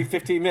 well, give me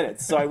 15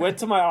 minutes. So I went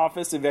to my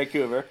office in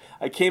Vancouver.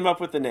 I came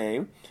up with the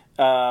name.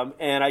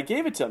 And I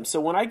gave it to him.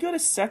 So when I go to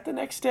set the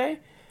next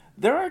day,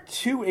 there are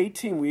 2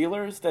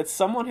 18-wheelers that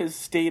someone has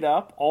stayed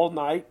up all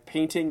night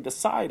painting the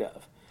side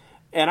of.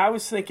 And I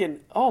was thinking,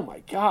 oh my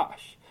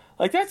gosh,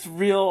 like that's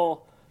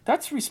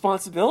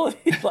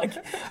responsibility. Like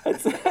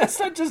that's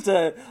not just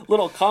a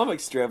little comic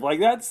strip.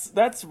 Like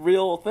that's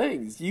real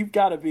things. You've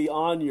got to be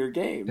on your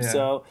game. Yeah.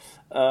 So,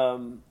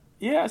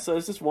 so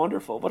it's just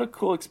wonderful. What a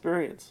cool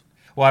experience.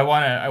 Well,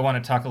 I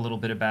want to talk a little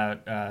bit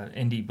about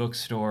indie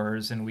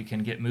bookstores, and we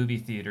can get movie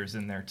theaters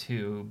in there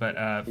too. But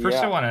first,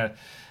 I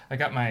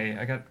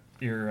got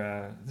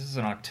your. This is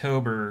an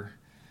October.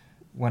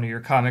 One of your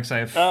comics I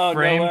have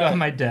framed on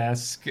my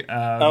desk. Is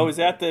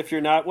that if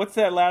you're not? What's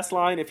that last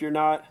line? If you're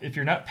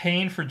not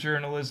paying for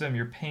journalism,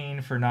 you're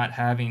paying for not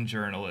having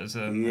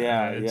journalism.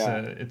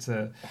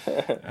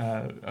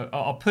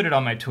 I'll put it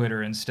on my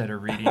Twitter instead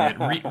of reading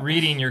it.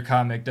 Reading your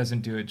comic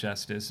doesn't do it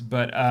justice.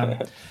 But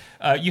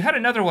you had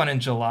another one in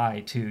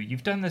July too.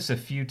 You've done this a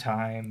few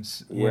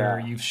times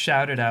where you've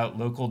shouted out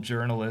local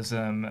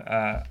journalism.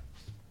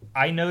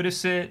 I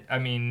notice it. I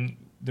mean,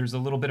 there's a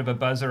little bit of a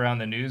buzz around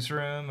the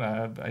newsroom.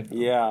 I'm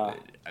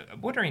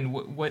wondering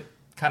what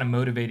kind of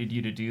motivated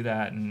you to do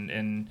that,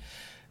 and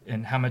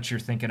and how much you're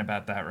thinking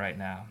about that right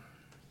now.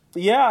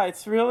 Yeah,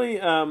 it's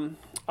really,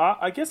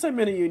 I guess I'm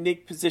in a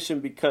unique position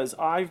because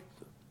I've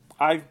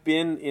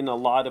been in a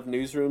lot of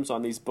newsrooms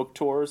on these book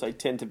tours. I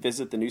tend to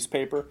visit the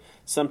newspaper.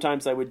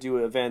 Sometimes I would do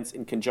events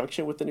in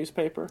conjunction with the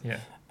newspaper.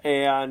 Yeah.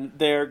 And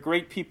they're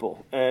great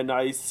people. And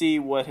I see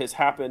what has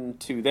happened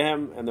to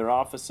them and their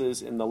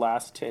offices in the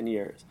last 10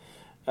 years.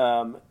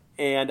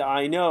 And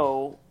I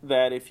know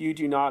that if you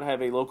do not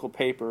have a local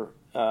paper,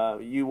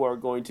 you are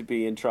going to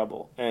be in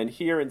trouble. And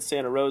here in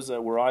Santa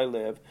Rosa, where I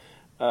live,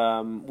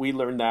 we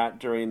learned that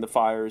during the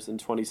fires in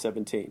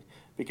 2017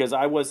 because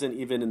I wasn't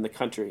even in the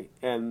country.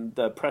 And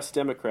the Press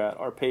Democrat,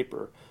 our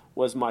paper,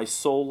 was my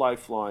sole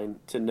lifeline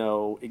to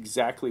know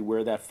exactly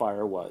where that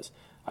fire was.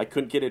 I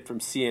couldn't get it from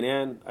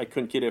CNN. I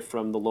couldn't get it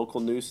from the local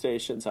news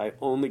stations. I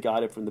only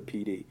got it from the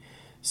PD.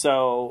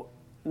 So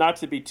not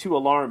to be too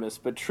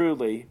alarmist, but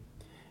truly,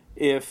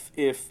 if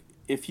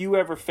you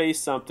ever face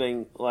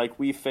something like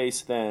we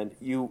faced then,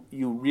 you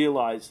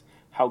realize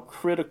how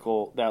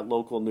critical that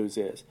local news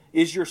is.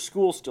 Is your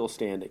school still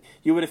standing?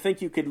 You would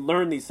think you could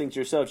learn these things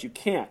yourselves. You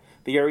can't.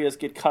 The areas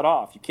get cut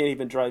off. You can't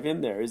even drive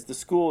in there. Is the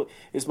school,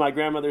 is my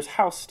grandmother's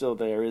house still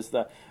there?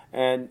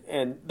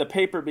 And the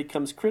paper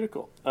becomes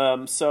critical.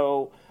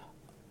 So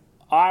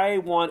I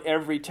want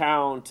every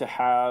town to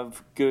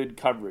have good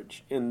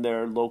coverage in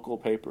their local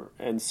paper.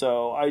 And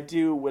so I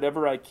do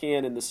whatever I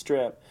can in the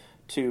strip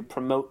to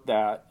promote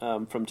that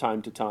from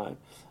time to time.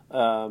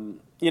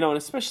 And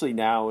especially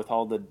now with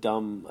all the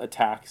dumb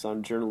attacks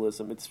on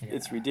journalism,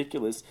 it's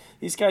ridiculous.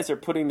 These guys are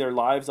putting their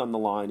lives on the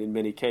line in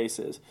many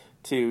cases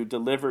to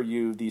deliver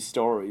you these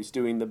stories,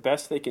 doing the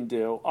best they can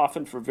do,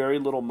 often for very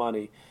little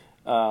money.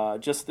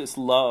 Just this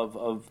love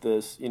of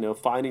this,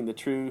 finding the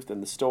truth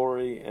and the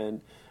story. And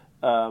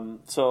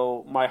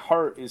so my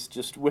heart is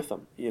just with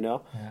them,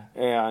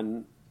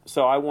 And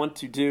so I want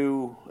to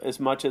do as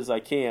much as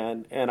I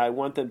can, and I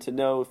want them to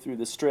know through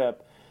the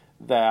strip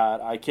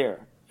that I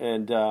care.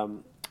 And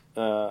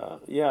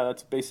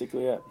that's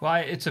basically it. Well,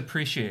 it's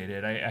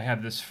appreciated. I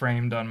have this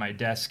framed on my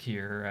desk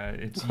here.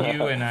 It's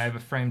you, and I have a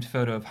framed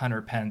photo of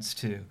Hunter Pence,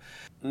 too.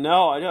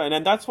 No, I know.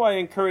 And that's why I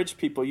encourage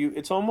people.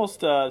 It's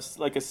almost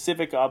like a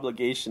civic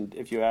obligation,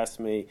 if you ask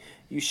me.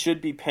 You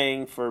should be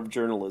paying for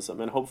journalism,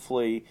 and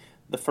hopefully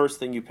the first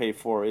thing you pay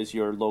for is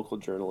your local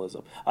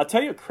journalism. I'll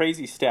tell you a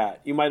crazy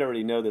stat. You might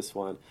already know this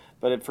one,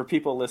 but for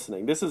people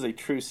listening, this is a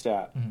true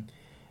stat. Mm-hmm.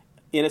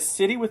 In a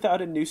city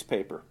without a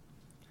newspaper,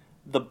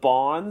 the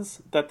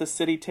bonds that the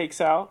city takes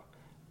out,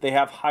 they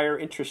have higher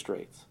interest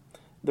rates.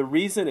 The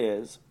reason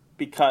is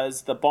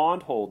because the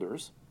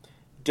bondholders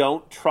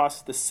don't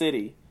trust the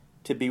city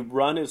to be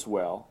run as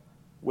well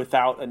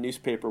without a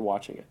newspaper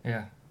watching it.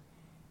 Yeah.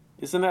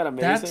 Isn't that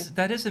amazing?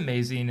 That is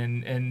amazing,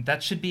 and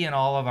that should be in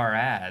all of our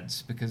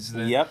ads because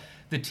the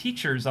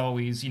teachers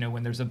always,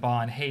 when there's a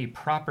bond, hey,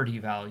 property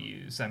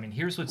values. I mean,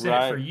 here's what's in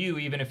it for you,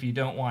 even if you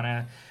don't want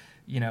to,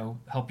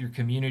 help your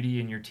community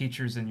and your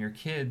teachers and your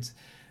kids.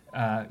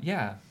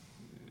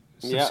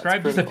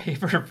 Subscribe to the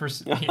paper for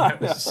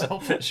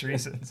selfish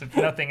reasons, if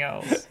nothing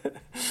else.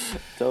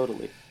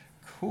 Totally.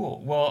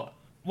 Cool. Well,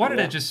 wanted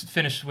to just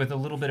finish with a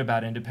little bit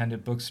about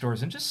independent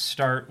bookstores and just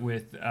start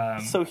with...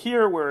 So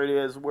here where it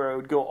is, where I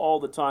would go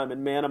all the time,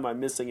 and man, am I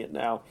missing it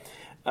now.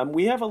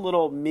 We have a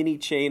little mini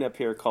chain up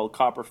here called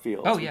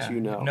Copperfield, which you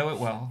know. Know it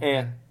well.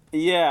 And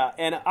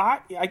and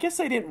I guess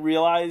I didn't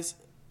realize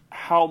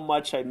how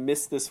much I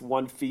missed this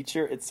one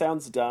feature. It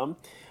sounds dumb,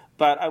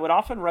 but I would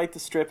often write the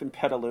strip in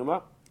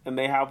Petaluma, and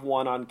they have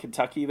one on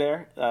Kentucky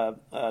there,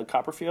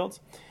 Copperfields.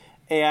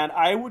 And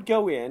I would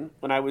go in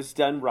when I was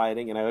done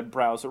writing, and I would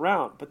browse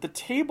around. But the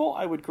table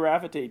I would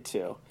gravitate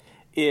to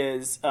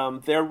is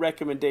their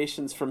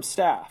recommendations from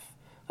staff.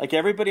 Like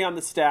everybody on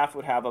the staff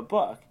would have a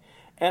book.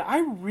 And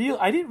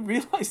I didn't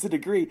realize the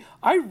degree.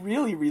 I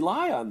really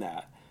rely on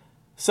that.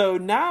 So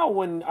now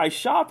when I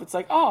shop, it's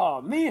like,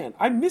 oh, man,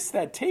 I missed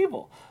that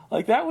table.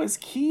 Like that was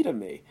key to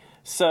me.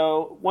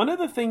 So one of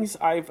the things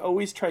I've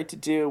always tried to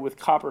do with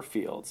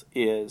Copperfields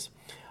is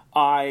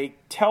I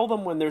tell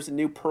them when there's a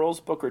new Pearls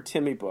book or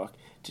Timmy book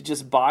to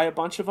just buy a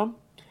bunch of them,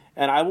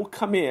 and I will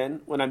come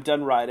in when I'm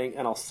done writing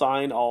and I'll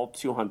sign all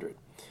 200.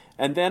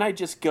 And then I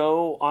just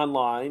go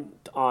online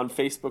on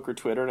Facebook or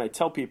Twitter and I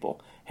tell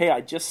people, hey, I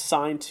just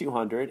signed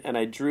 200 and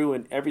I drew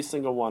in every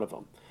single one of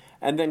them.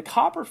 And then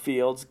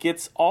Copperfields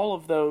gets all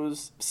of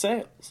those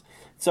sales.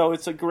 So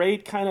it's a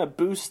great kind of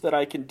boost that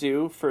I can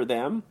do for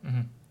them.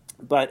 Mm-hmm.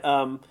 But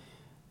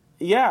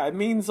it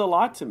means a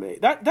lot to me.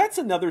 That's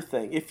another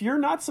thing. If you're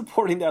not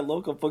supporting that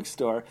local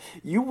bookstore,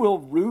 you will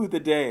rue the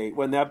day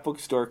when that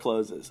bookstore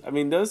closes. I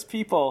mean, those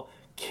people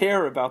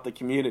care about the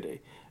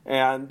community,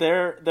 and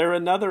they're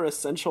another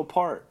essential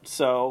part.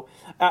 So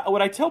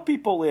what I tell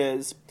people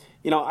is,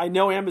 I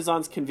know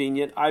Amazon's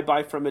convenient. I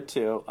buy from it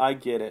too. I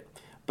get it.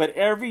 But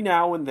every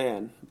now and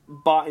then,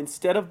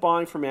 instead of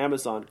buying from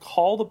Amazon,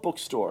 call the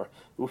bookstore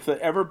with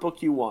whatever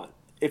book you want.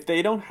 If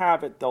they don't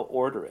have it, they'll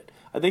order it.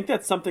 I think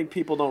that's something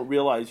people don't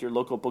realize your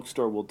local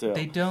bookstore will do.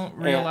 They don't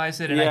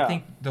realize it, and I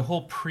think the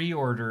whole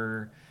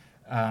pre-order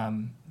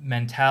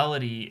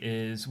mentality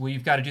is, well,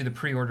 you've got to do the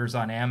pre-orders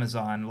on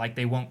Amazon. Like,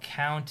 they won't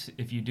count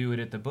if you do it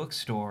at the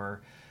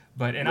bookstore.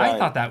 And I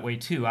thought that way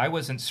too. I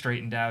wasn't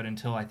straightened out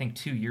until I think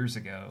 2 years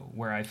ago,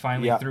 where I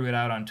finally threw it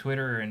out on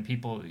Twitter, and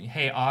people,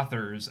 hey,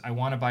 authors, I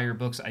want to buy your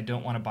books. I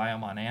don't want to buy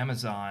them on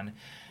Amazon.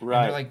 Right.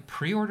 And they're like,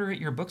 pre-order at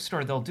your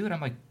bookstore. They'll do it. I'm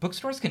like,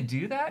 bookstores can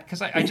do that?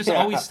 Because I just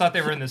always thought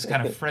they were in this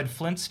kind of Fred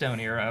Flintstone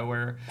era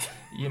where,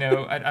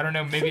 I don't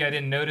know, maybe I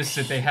didn't notice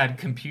that they had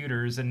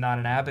computers and not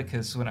an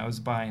abacus when I was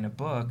buying a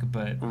book.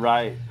 But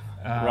right.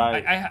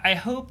 I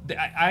hope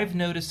I've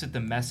noticed that the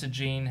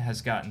messaging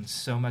has gotten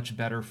so much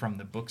better from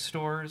the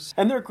bookstores,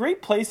 and they're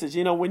great places.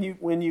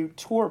 When you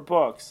tour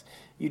books,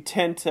 you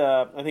tend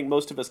to. I think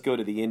most of us go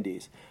to the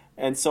indies,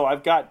 and so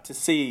I've got to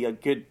see a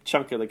good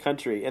chunk of the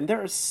country, and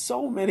there are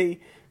so many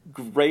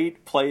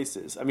great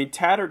places. I mean,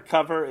 Tattered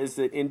Cover is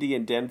the indie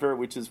in Denver,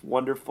 which is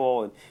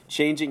wonderful, and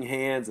Changing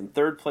Hands and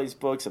Third Place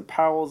Books and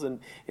Powell's in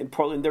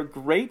Portland. They're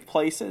great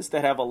places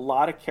that have a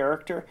lot of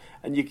character,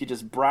 and you could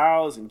just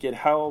browse and get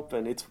help,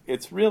 and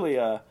it's really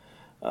a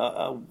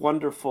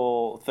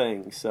wonderful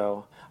thing.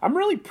 So I'm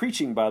really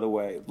preaching, by the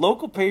way.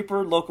 Local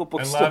paper, local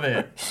bookstore.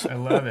 I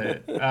love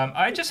it.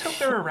 I just hope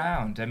they're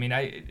around. I mean,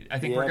 I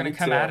think we're going to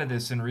come out of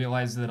this and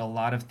realize that a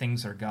lot of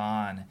things are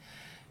gone.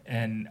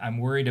 And I'm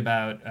worried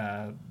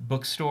about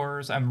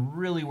bookstores. I'm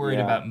really worried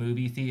about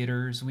movie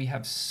theaters. We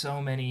have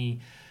so many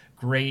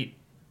great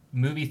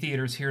movie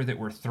theaters here that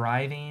were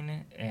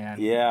thriving, and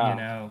who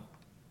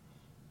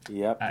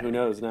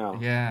knows now?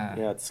 Yeah,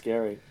 it's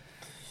scary.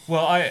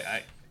 Well,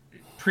 I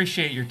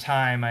appreciate your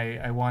time.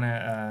 I want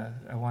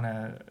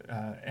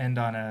to end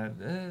on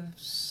a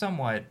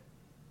somewhat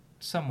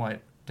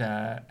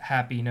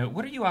happy note.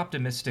 What are you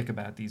optimistic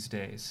about these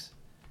days,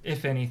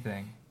 if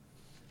anything?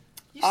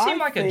 You seem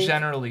like a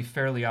generally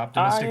fairly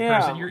optimistic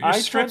person. Your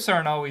strips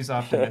aren't always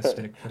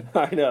optimistic.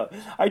 I know.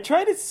 I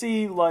try to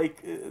see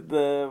like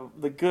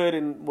the good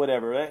in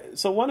whatever.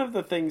 So one of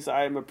the things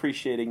I'm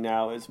appreciating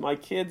now is my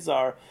kids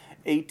are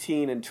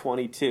 18 and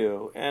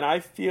 22, and I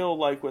feel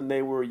like when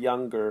they were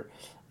younger,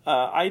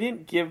 I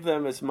didn't give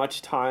them as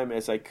much time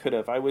as I could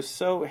have. I was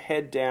so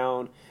head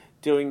down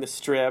doing the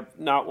strip,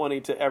 not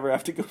wanting to ever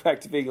have to go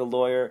back to being a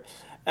lawyer,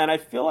 and I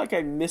feel like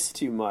I missed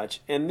too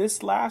much. And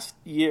this last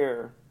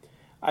year,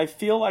 I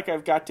feel like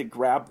I've got to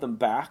grab them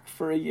back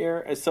for a year.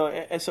 And so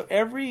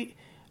every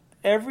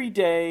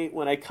day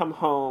when I come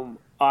home,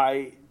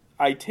 I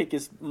take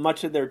as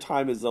much of their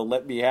time as they'll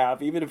let me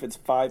have, even if it's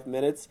 5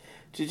 minutes,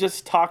 to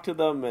just talk to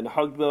them and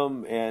hug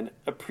them and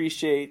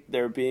appreciate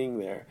their being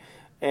there.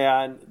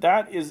 And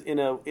that is, in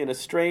a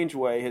strange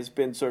way, has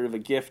been sort of a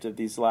gift of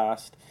these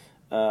last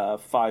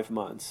 5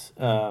 months.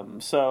 I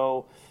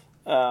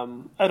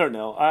don't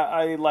know.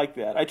 I like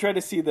that. I try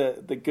to see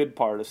the good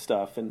part of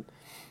stuff. And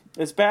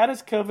as bad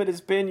as COVID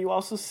has been, you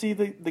also see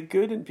the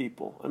good in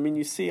people. I mean,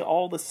 you see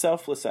all the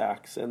selfless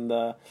acts and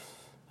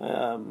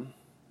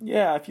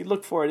if you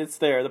look for it, it's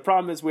there. The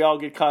problem is we all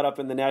get caught up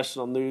in the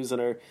national news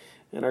and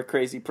our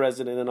crazy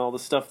president and all the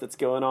stuff that's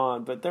going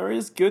on. But there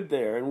is good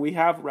there, and we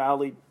have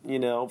rallied,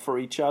 for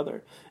each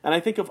other. And I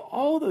think of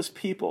all those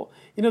people,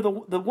 the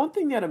one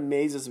thing that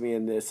amazes me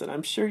in this, and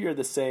I'm sure you're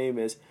the same,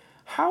 is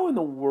how in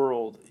the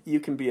world you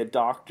can be a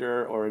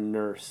doctor or a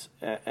nurse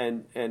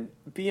and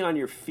be on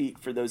your feet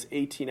for those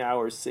 18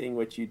 hours seeing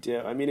what you do.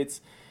 I mean,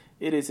 it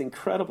is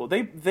incredible.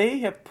 They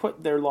have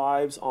put their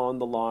lives on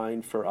the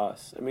line for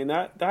us. I mean,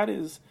 that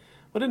is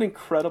what an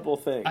incredible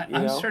thing.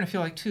 I'm starting to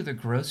feel like too the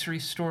grocery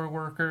store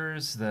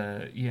workers.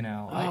 I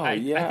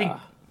think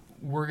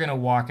we're going to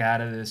walk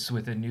out of this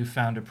with a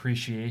newfound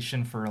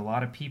appreciation for a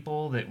lot of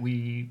people that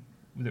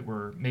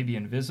were maybe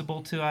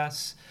invisible to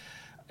us.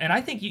 And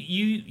I think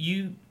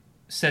you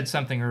said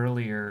something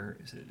earlier,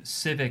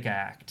 civic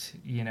act.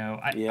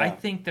 I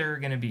think there are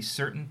going to be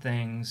certain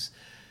things,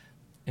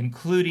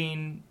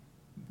 including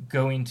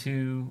going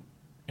to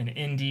an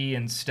indie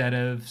instead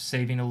of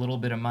saving a little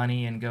bit of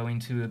money and going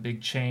to a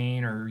big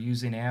chain or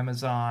using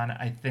Amazon.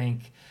 I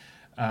think,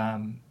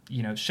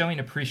 showing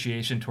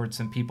appreciation towards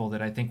some people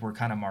that I think were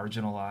kind of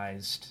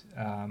marginalized.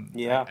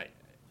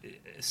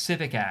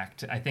 Civic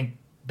act, I think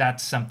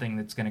that's something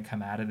that's going to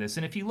come out of this.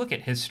 And if you look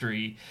at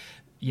history,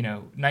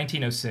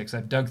 1906,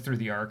 I've dug through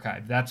the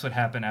archive. That's what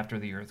happened after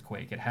the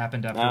earthquake. It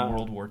happened after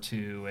World War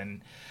II.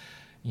 And,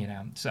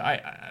 so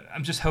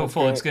I'm just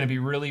hopeful it's going to be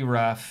really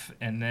rough.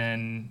 And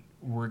then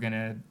we're going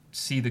to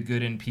see the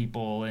good in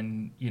people.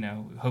 And,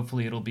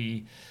 hopefully it'll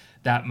be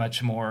that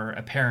much more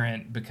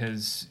apparent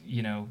because,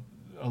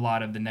 a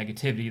lot of the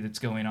negativity that's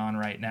going on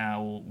right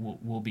now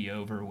will be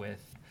over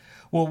with.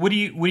 Well, what do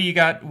you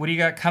got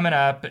coming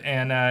up?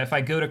 And if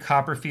I go to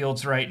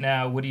Copperfield's right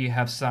now, what do you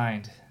have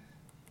signed?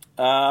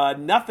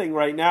 Nothing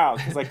right now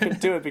because I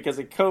couldn't do it because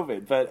of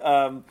COVID. But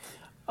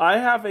I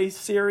have a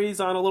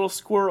series on a little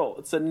squirrel.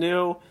 It's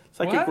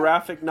like a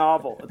graphic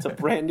novel. It's a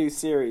brand new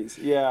series.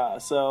 Yeah.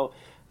 So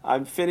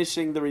I'm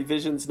finishing the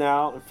revisions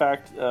now. In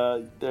fact,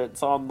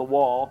 it's on the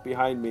wall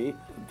behind me.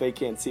 They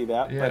can't see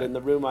that. Yeah. But in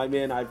the room I'm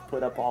in, I've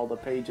put up all the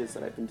pages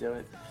that I've been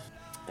doing.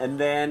 And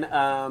then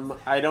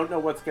I don't know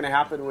what's going to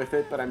happen with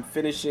it, but I'm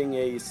finishing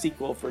a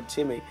sequel for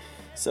Timmy.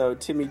 So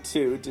Timmy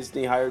 2,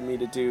 Disney hired me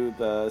to do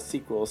the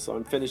sequel, so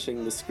I'm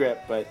finishing the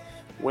script. But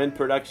when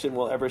production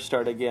will ever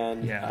start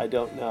again, I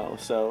don't know.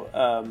 So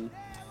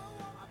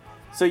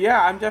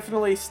yeah, I'm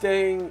definitely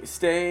staying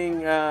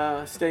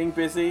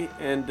busy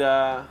and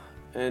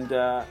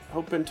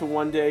hoping to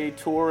one day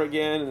tour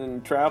again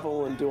and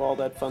travel and do all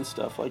that fun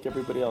stuff like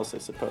everybody else, I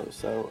suppose.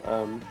 So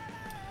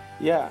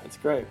yeah, it's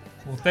great.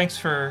 Well, thanks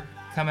for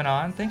coming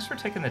on. Thanks for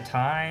taking the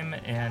time,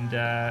 and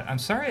I'm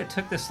sorry it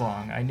took this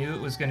long. I knew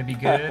it was going to be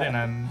good,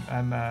 and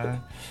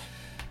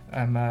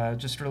I'm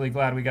just really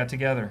glad we got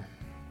together.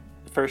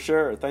 For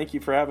sure. Thank you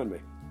for having me.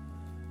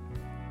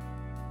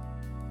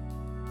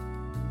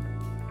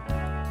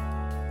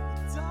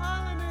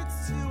 Darling,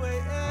 it's 2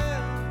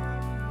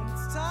 a.m. when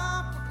it's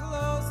time for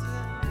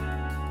closing.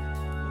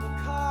 When the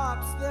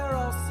cops, they're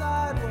all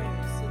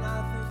sideways, and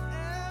I think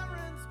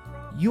Aaron's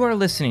broke. You are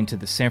listening to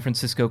the San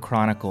Francisco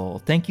Chronicle.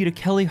 Thank you to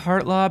Kelly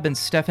Hartlaub and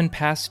Stephan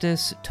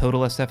Pastis.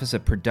 Total SF is a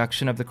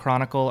production of the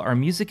Chronicle. Our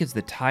music is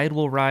The Tide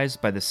Will Rise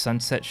by the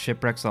Sunset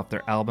Shipwrecks off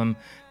their album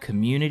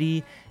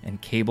Community,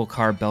 and Cable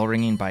Car Bell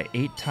Ringing by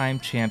 8-time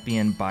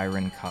champion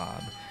Byron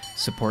Cobb.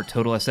 Support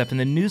Total SF in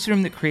the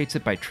newsroom that creates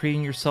it by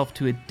treating yourself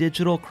to a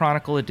digital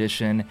Chronicle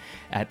edition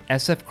at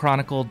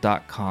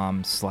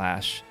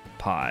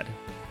sfchronicle.com/pod.